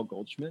talking about Paul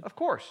Goldschmidt? Of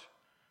course.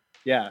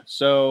 Yeah.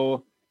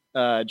 So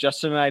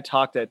Justin and I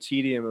talked at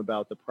tedium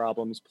about the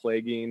problems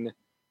plaguing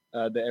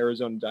the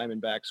Arizona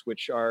Diamondbacks,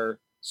 which are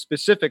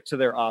specific to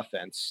their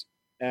offense.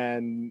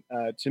 And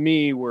to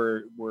me,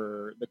 were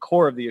the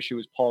core of the issue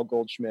is Paul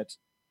Goldschmidt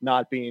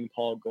not being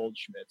Paul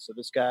Goldschmidt. So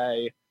this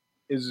guy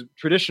is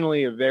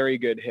traditionally a very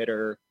good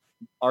hitter,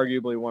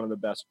 arguably one of the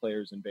best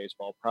players in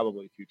baseball,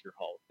 probably future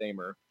Hall of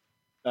Famer.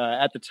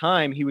 At the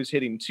time, he was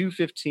hitting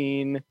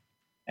 .215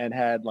 and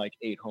had like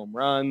 8 home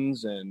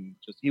runs, and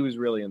just he was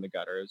really in the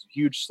gutter. It was a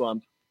huge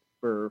slump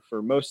for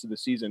most of the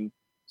season.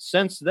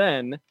 Since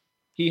then,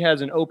 he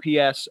has an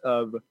OPS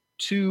of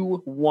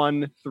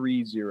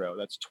 2.130.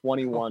 That's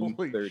 2130.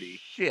 Holy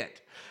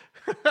shit.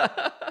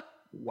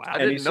 Wow. I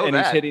didn't know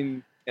that.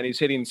 He's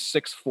hitting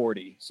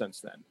 640 since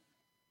then.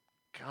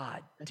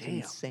 God That's damn.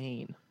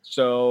 insane.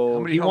 So How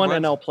many he home won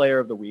runs? NL Player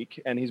of the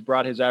Week, and he's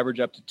brought his average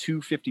up to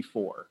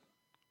 254.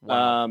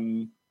 Wow.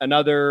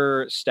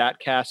 Another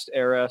StatCast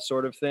era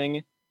sort of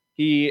thing.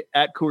 He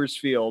at Coors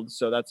Field,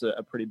 so that's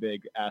a pretty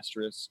big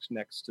asterisk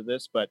next to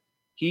this, but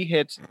he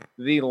hit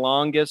the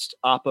longest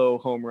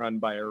Oppo home run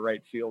by a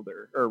right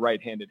fielder or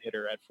right-handed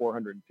hitter at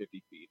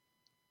 450 feet.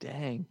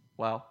 Dang.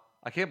 Wow.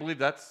 I can't believe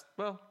that's,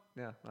 well,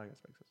 yeah, I guess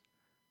makes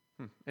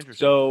sense. Interesting.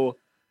 So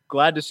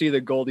glad to see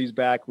the Goldies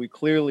back. We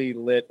clearly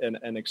lit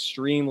an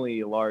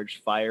extremely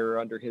large fire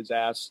under his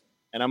ass,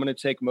 and I'm going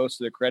to take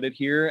most of the credit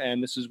here.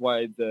 And this is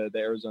why the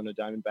Arizona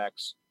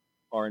Diamondbacks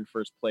are in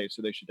first place.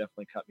 So they should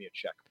definitely cut me a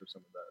check for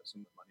some of the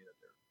money that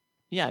they're.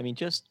 Yeah, I mean,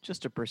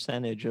 just a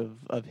percentage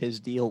of his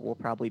deal will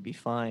probably be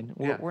fine.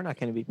 Yeah. We're not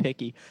going to be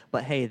picky,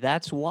 but hey,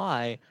 that's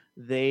why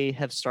they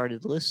have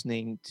started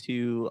listening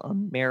to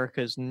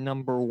America's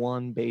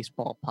 #1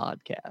 baseball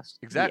podcast,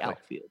 Exactly. The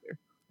Outfielder.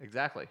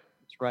 Exactly.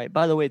 That's right.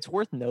 By the way, it's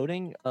worth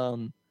noting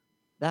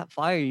that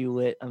fire you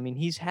lit. I mean,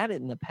 he's had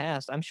it in the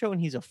past. I'm showing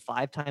he's a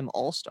 5-time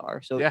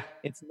All-Star, so Yeah.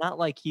 it's not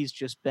like he's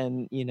just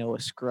been a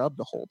scrub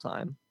the whole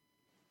time.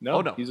 No,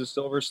 Oh, no. He's a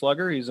Silver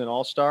Slugger. He's an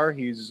all-star.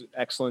 He's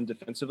excellent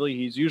defensively.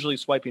 He's usually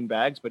swiping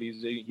bags, but he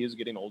is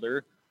getting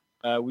older.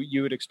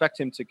 You would expect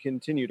him to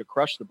continue to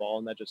crush the ball,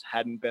 and that just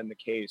hadn't been the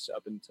case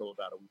up until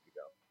about a week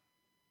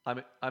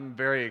ago. I'm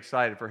very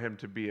excited for him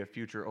to be a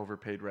future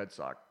overpaid Red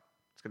Sox.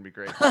 It's gonna be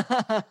great.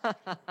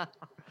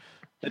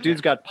 That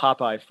dude's got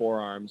Popeye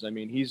forearms. I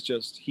mean, he's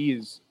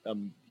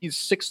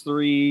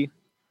 6'3",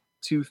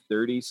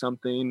 230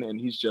 something,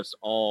 and he's just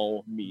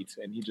all meat,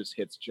 and he just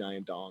hits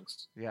giant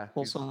donks. Yeah.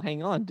 Well, so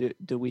hang on.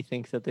 Do we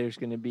think that there's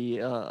going to be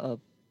a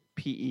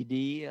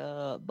PED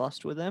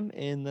bust with him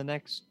in the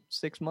next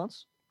 6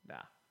 months?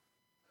 Nah.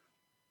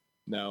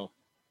 No,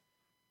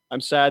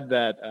 I'm sad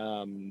that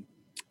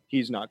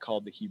he's not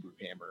called the Hebrew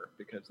Hammer,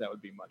 because that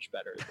would be much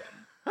better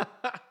than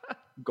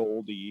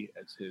Goldie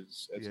as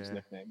his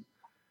nickname.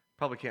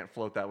 Probably can't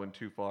float that one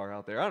too far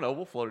out there. I don't know.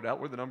 We'll float it out.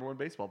 We're the #1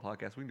 baseball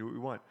podcast. We can do what we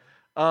want.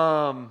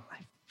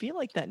 I feel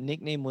like that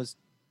nickname was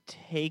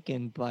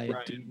taken by a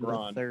Ryan dude in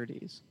Braun. the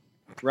 30s.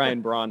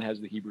 Ryan Braun has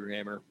the Hebrew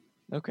Hammer.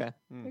 Okay,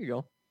 there you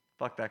go.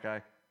 Fuck that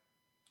guy.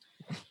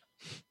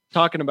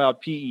 Talking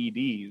about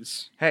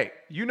PEDs, Hey,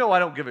 I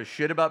don't give a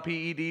shit about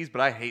PEDs,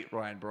 but I hate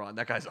Ryan Braun.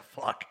 That guy's a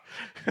fuck.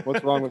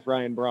 what's wrong with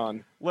Ryan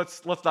Braun?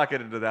 Let's not get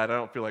into that. I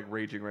don't feel like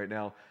raging right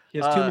now. He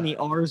has too many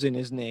R's in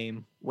his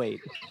name. Wait,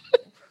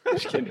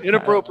 In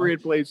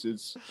inappropriate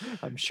places.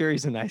 I'm sure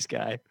he's a nice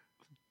guy.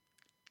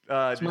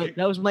 Did you-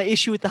 That was my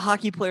issue with the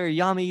hockey player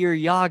Yamir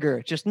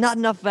Yager. Just not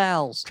enough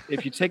vowels.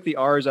 If you take the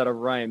R's out of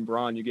Ryan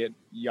Braun, you get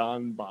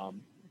Jan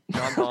Baum.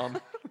 John Baum.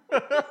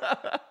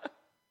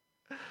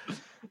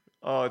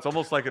 Oh, it's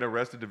almost like an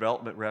Arrested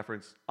Development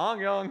reference. Ong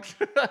Yong.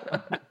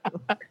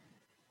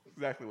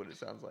 Exactly what it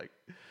sounds like.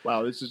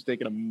 Wow, this is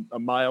taking a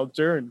mild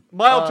turn.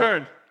 Mild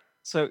turn.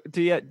 So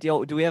do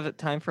we have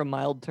time for a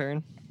mild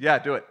turn? Yeah,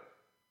 do it.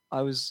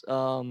 I was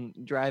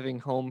driving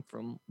home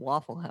from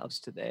Waffle House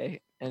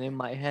today, and in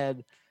my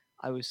head,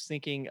 I was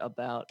thinking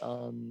about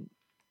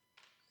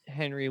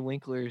Henry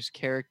Winkler's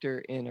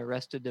character in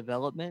Arrested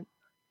Development,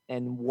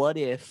 and what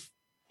if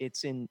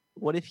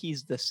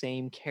he's the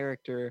same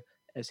character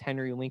as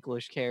Henry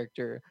Winkler's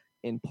character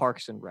in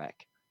Parks and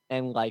Rec,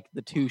 and like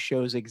the two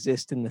shows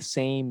exist in the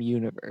same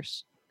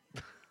universe.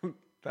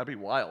 That'd be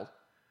wild.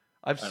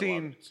 I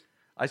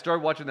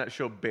started watching that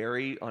show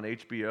Barry on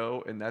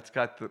HBO, and that's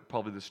got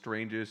probably the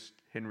strangest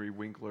Henry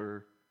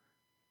Winkler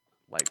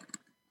like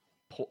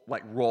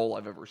role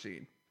I've ever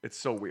seen. It's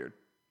so weird.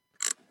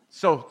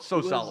 So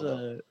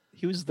solid.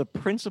 He was the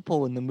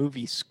principal in the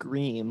movie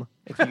Scream.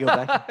 If you go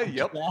back, and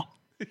Yep. watch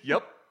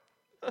Yep.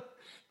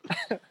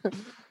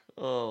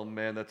 Oh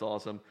man, that's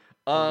awesome.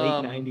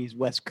 that, late '90s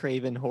Wes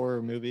Craven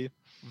horror movie.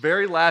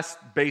 Very last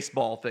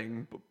baseball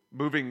thing,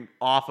 moving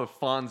off of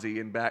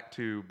Fonzie and back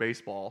to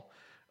baseball.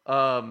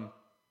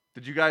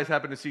 Did you guys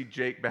happen to see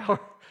Jake Bauer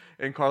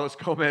and Carlos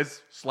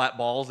Gomez slap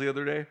balls the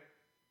other day?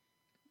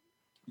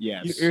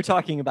 Yes. You're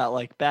talking about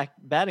like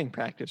batting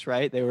practice,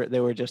 right? They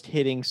were just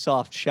hitting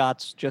soft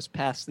shots just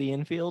past the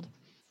infield.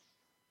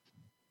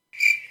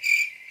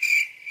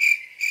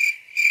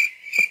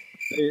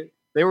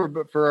 They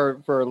were,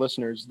 for our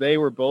listeners, they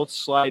were both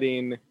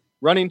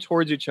running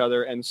towards each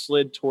other, and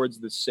slid towards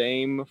the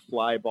same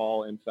fly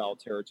ball in foul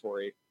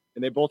territory.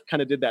 And they both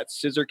kind of did that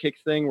scissor kick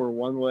thing where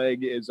one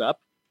leg is up,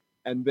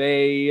 and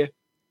they're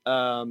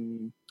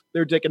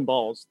dick and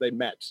balls. They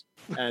met,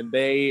 and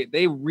they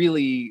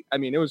really, I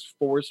mean, it was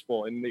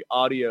forceful, and the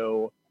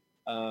audio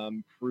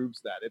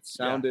proves that. It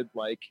sounded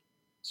like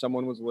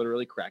someone was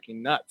literally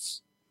cracking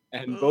nuts.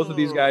 And both of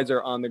these guys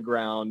are on the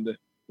ground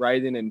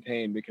writhing in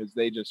pain because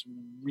they just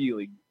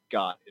really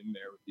got in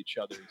there with each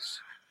other's.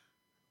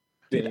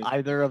 Did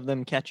either of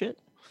them catch it?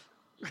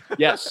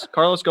 Yes,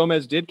 Carlos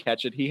Gomez did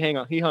catch it. He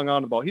hung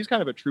on to the ball. He's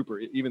kind of a trooper,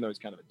 even though he's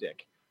kind of a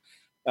dick.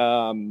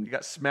 You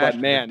got smashed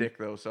in man. the dick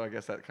though, so I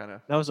guess that kind of.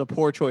 That was a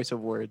poor choice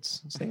of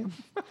words, Sam.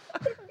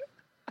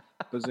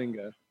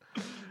 Bazinga.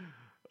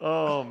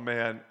 Oh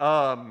man.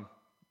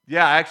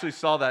 Yeah, I actually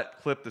saw that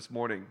clip this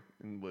morning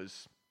and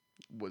was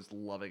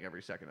loving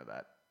every second of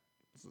that.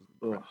 This is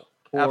incredible.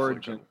 Poor Absolutely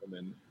incredible.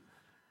 gentleman.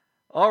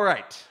 All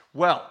right.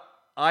 Well,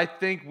 I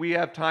think we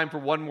have time for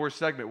one more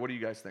segment. What do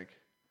you guys think?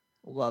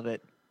 Love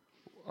it.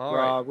 All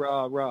Rah, right.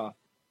 rah, rah.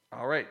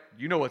 All right.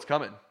 You know what's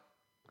coming.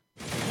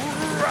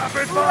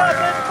 Rapid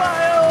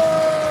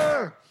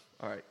fire!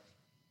 All right.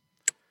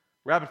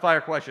 Rapid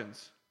fire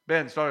questions.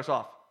 Ben, start us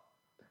off.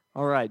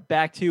 All right,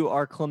 back to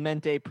our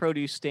Clemente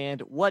produce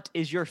stand. What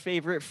is your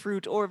favorite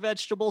fruit or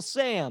vegetable,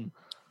 Sam?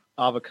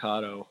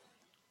 Avocado.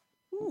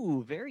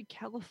 Ooh, very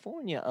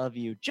California of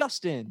you.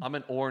 Justin, I'm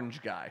an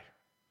orange guy.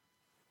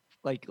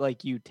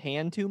 like you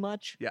tan too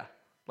much? Yeah,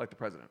 like the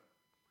president.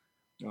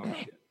 Oh,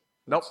 shit.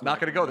 Nope, That's not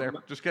going to go there.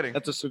 Just kidding.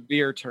 That's a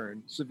severe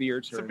turn. Severe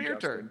turn. Severe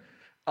Justin. turn.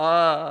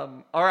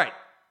 All right.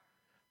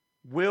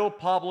 Will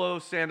Pablo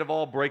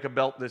Sandoval break a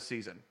belt this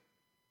season?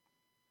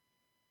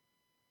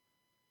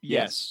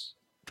 Yes.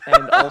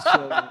 And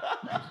also,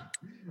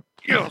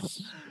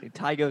 Yes.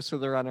 Ty goes for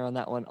the runner on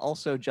that one.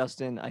 Also,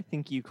 Justin, I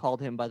think you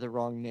called him by the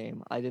wrong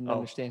name. I didn't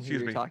understand who excuse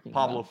you're me. talking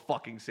Pablo about.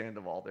 fucking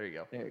Sandoval. There you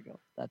go. There you go.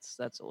 That's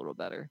a little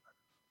better.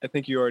 I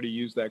think you already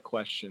used that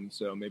question,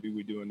 so maybe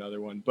we do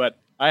another one.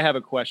 But I have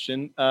a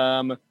question.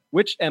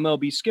 Which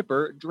MLB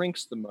skipper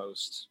drinks the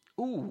most?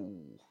 Ooh.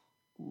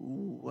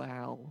 Ooh,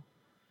 wow.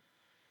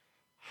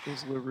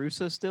 Is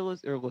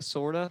LaRussa or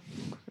Lasorda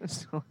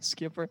still a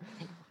skipper?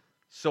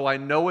 So I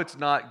know it's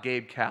not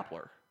Gabe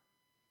Kapler.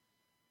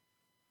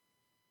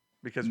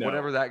 Because No.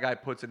 whatever that guy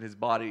puts in his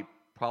body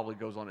probably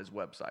goes on his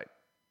website.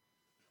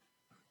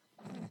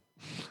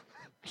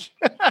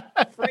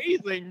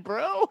 Phrasing,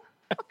 bro.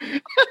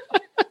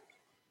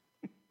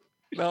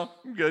 No,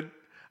 I'm good.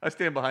 I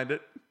stand behind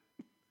it.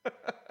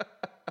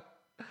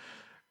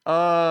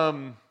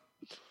 God,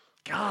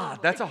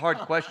 that's a hard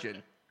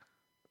question.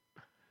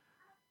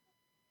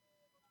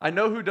 I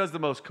know who does the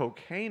most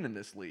cocaine in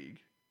this league.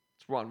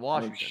 It's Ron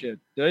Washington. Oh, shit.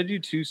 Did I do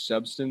 2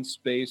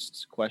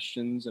 substance-based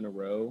questions in a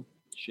row?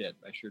 Shit,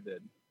 I sure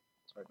did.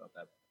 Sorry about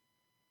that.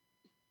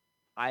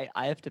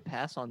 I have to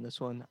pass on this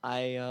one.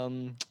 I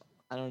don't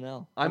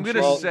know. I'm sure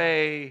gonna he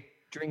say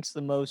drinks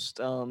the most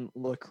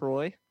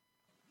LaCroix.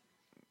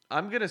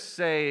 I'm gonna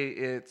say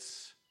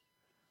it's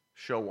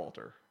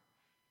Showalter.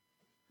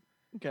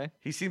 Okay.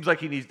 He seems like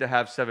he needs to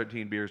have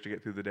 17 beers to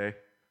get through the day.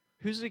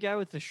 Who's the guy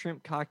with the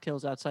shrimp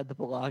cocktails outside the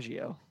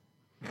Bellagio?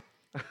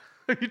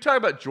 Are you talking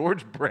about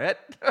George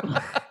Brett?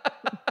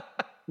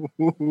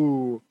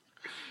 Ooh.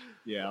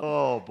 Yeah.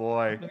 Oh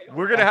boy,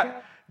 we're gonna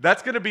have.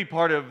 That's gonna be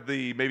part of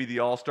maybe the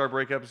All-Star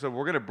break episode.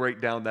 We're gonna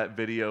break down that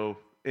video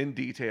in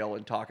detail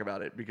and talk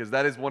about it because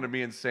that is one of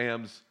me and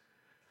Sam's.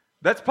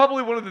 That's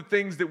probably one of the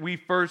things that we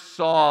first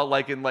saw,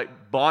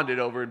 bonded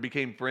over and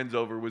became friends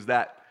over, was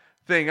that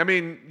thing. I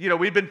mean,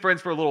 we've been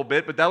friends for a little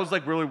bit, but that was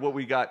really what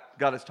we got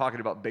us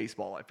talking about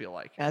baseball, I feel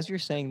like. As you're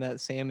saying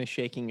that, Sam is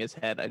shaking his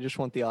head. I just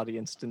want the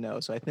audience to know.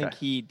 So I think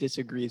he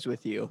disagrees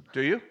with you.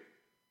 Do you?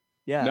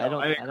 Yeah, No,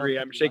 I agree.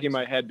 don't I'm think he shaking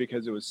likes my head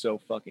because it was so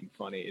fucking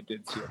funny. It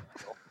did seem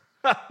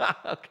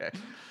Okay.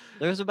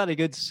 There was about a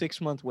good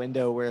 6-month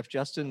window where if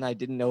Justin and I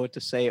didn't know what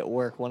to say at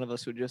work, one of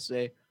us would just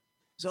say,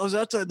 "So I was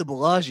outside the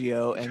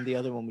Bellagio," and the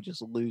other one would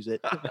just lose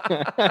it.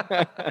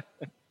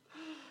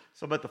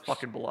 So I'm at the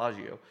fucking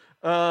Bellagio.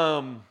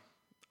 All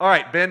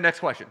right, Ben, next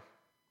question.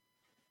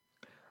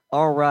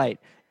 All right.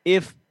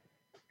 If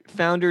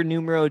founder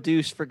numero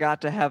deuce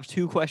forgot to have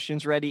 2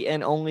 questions ready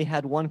and only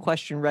had 1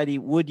 question ready,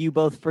 would you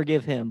both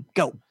forgive him?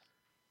 Go.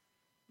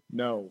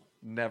 No.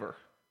 Never.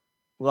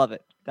 Love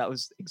it. That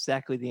was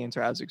exactly the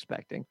answer I was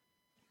expecting.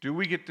 Do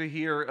we get to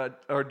hear,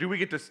 or do we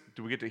get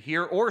to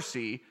hear or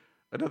see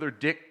another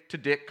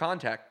dick-to-dick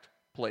contact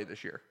play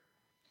this year?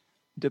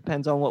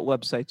 Depends on what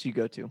websites you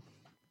go to.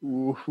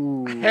 Ooh.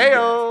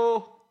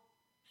 Heyo!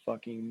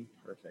 Fucking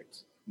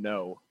perfect.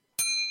 No.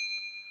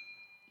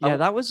 Yeah,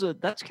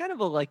 that's kind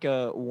of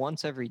a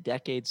once every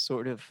decade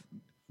sort of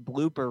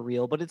blooper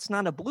reel, but it's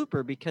not a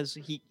blooper because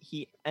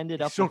he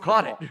ended up Still with the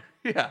caught ball.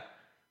 it. Yeah,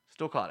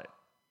 still caught it.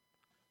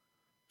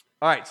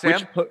 All right,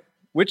 Sam.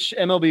 Which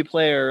MLB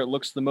player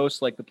looks the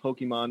most like the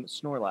Pokemon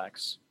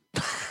Snorlax?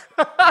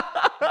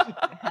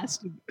 It has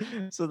to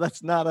be. So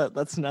that's not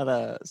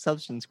a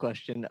substance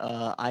question.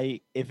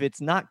 If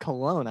it's not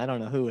Cologne, I don't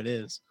know who it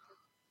is.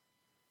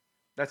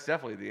 That's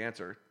definitely the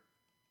answer.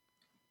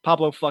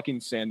 Pablo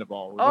fucking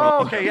Sandoval.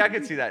 Oh, okay. Yeah, I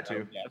can see that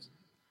too. Yes.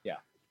 Yeah.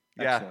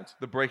 Yeah, Excellent.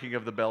 the breaking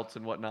of the belts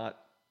and whatnot.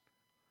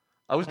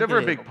 I was I never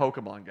a get big it.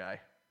 Pokemon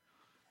guy.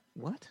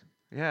 What?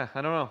 Yeah,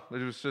 I don't know.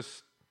 It was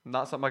just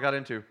not something I got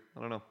into. I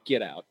don't know.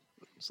 Get out.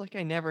 It's like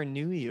I never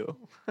knew you.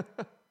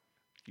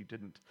 You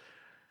didn't. This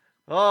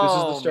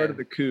Oh, is the start man. of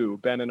the coup.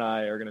 Ben and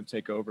I are going to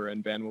take over,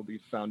 and Ben will be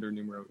founder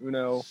numero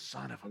uno.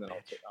 Son of a And then I'll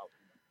bitch. take out.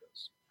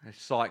 I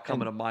saw it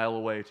coming a mile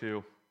away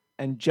too.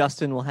 And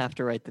Justin will have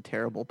to write the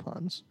terrible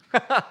puns.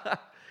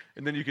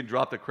 And then you can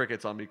drop the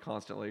crickets on me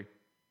constantly.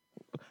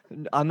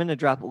 I'm going to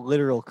drop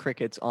literal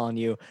crickets on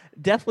you.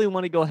 Definitely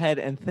want to go ahead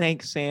and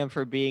thank Sam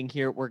for being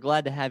here. We're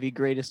glad to have you,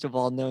 greatest of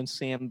all known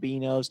Sam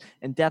Beanos.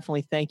 And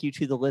definitely thank you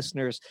to the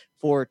listeners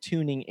for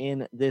tuning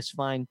in this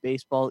fine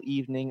baseball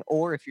evening,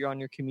 or if you're on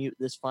your commute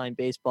this fine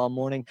baseball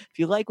morning. If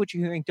you like what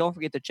you're hearing, don't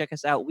forget to check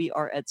us out. We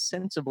are at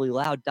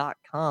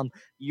sensiblyloud.com,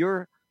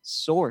 your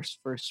source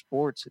for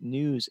sports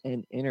news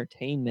and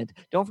entertainment.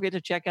 Don't forget to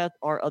check out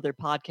our other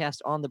podcast,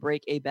 On the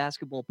Break, a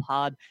basketball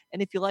pod.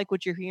 And if you like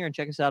what you're hearing,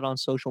 check us out on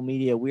social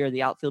media. We are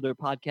the Outfielder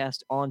Podcast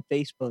on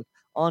Facebook,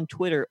 on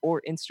Twitter,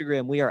 or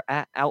Instagram. We are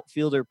at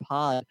Outfielder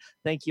Pod.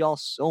 Thank you all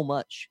so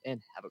much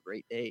and have a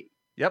great day.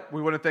 Yep,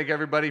 we want to thank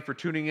everybody for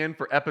tuning in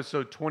for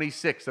episode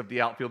 26 of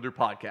the Outfielder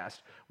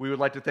Podcast. We would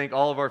like to thank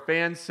all of our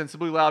fans,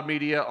 Sensibly Loud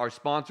Media, our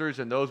sponsors,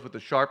 and those with a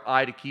sharp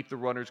eye to keep the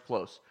runners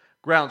close.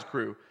 Grounds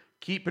crew,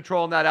 keep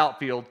patrolling that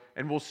outfield,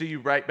 and we'll see you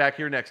right back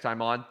here next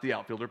time on the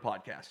Outfielder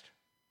Podcast.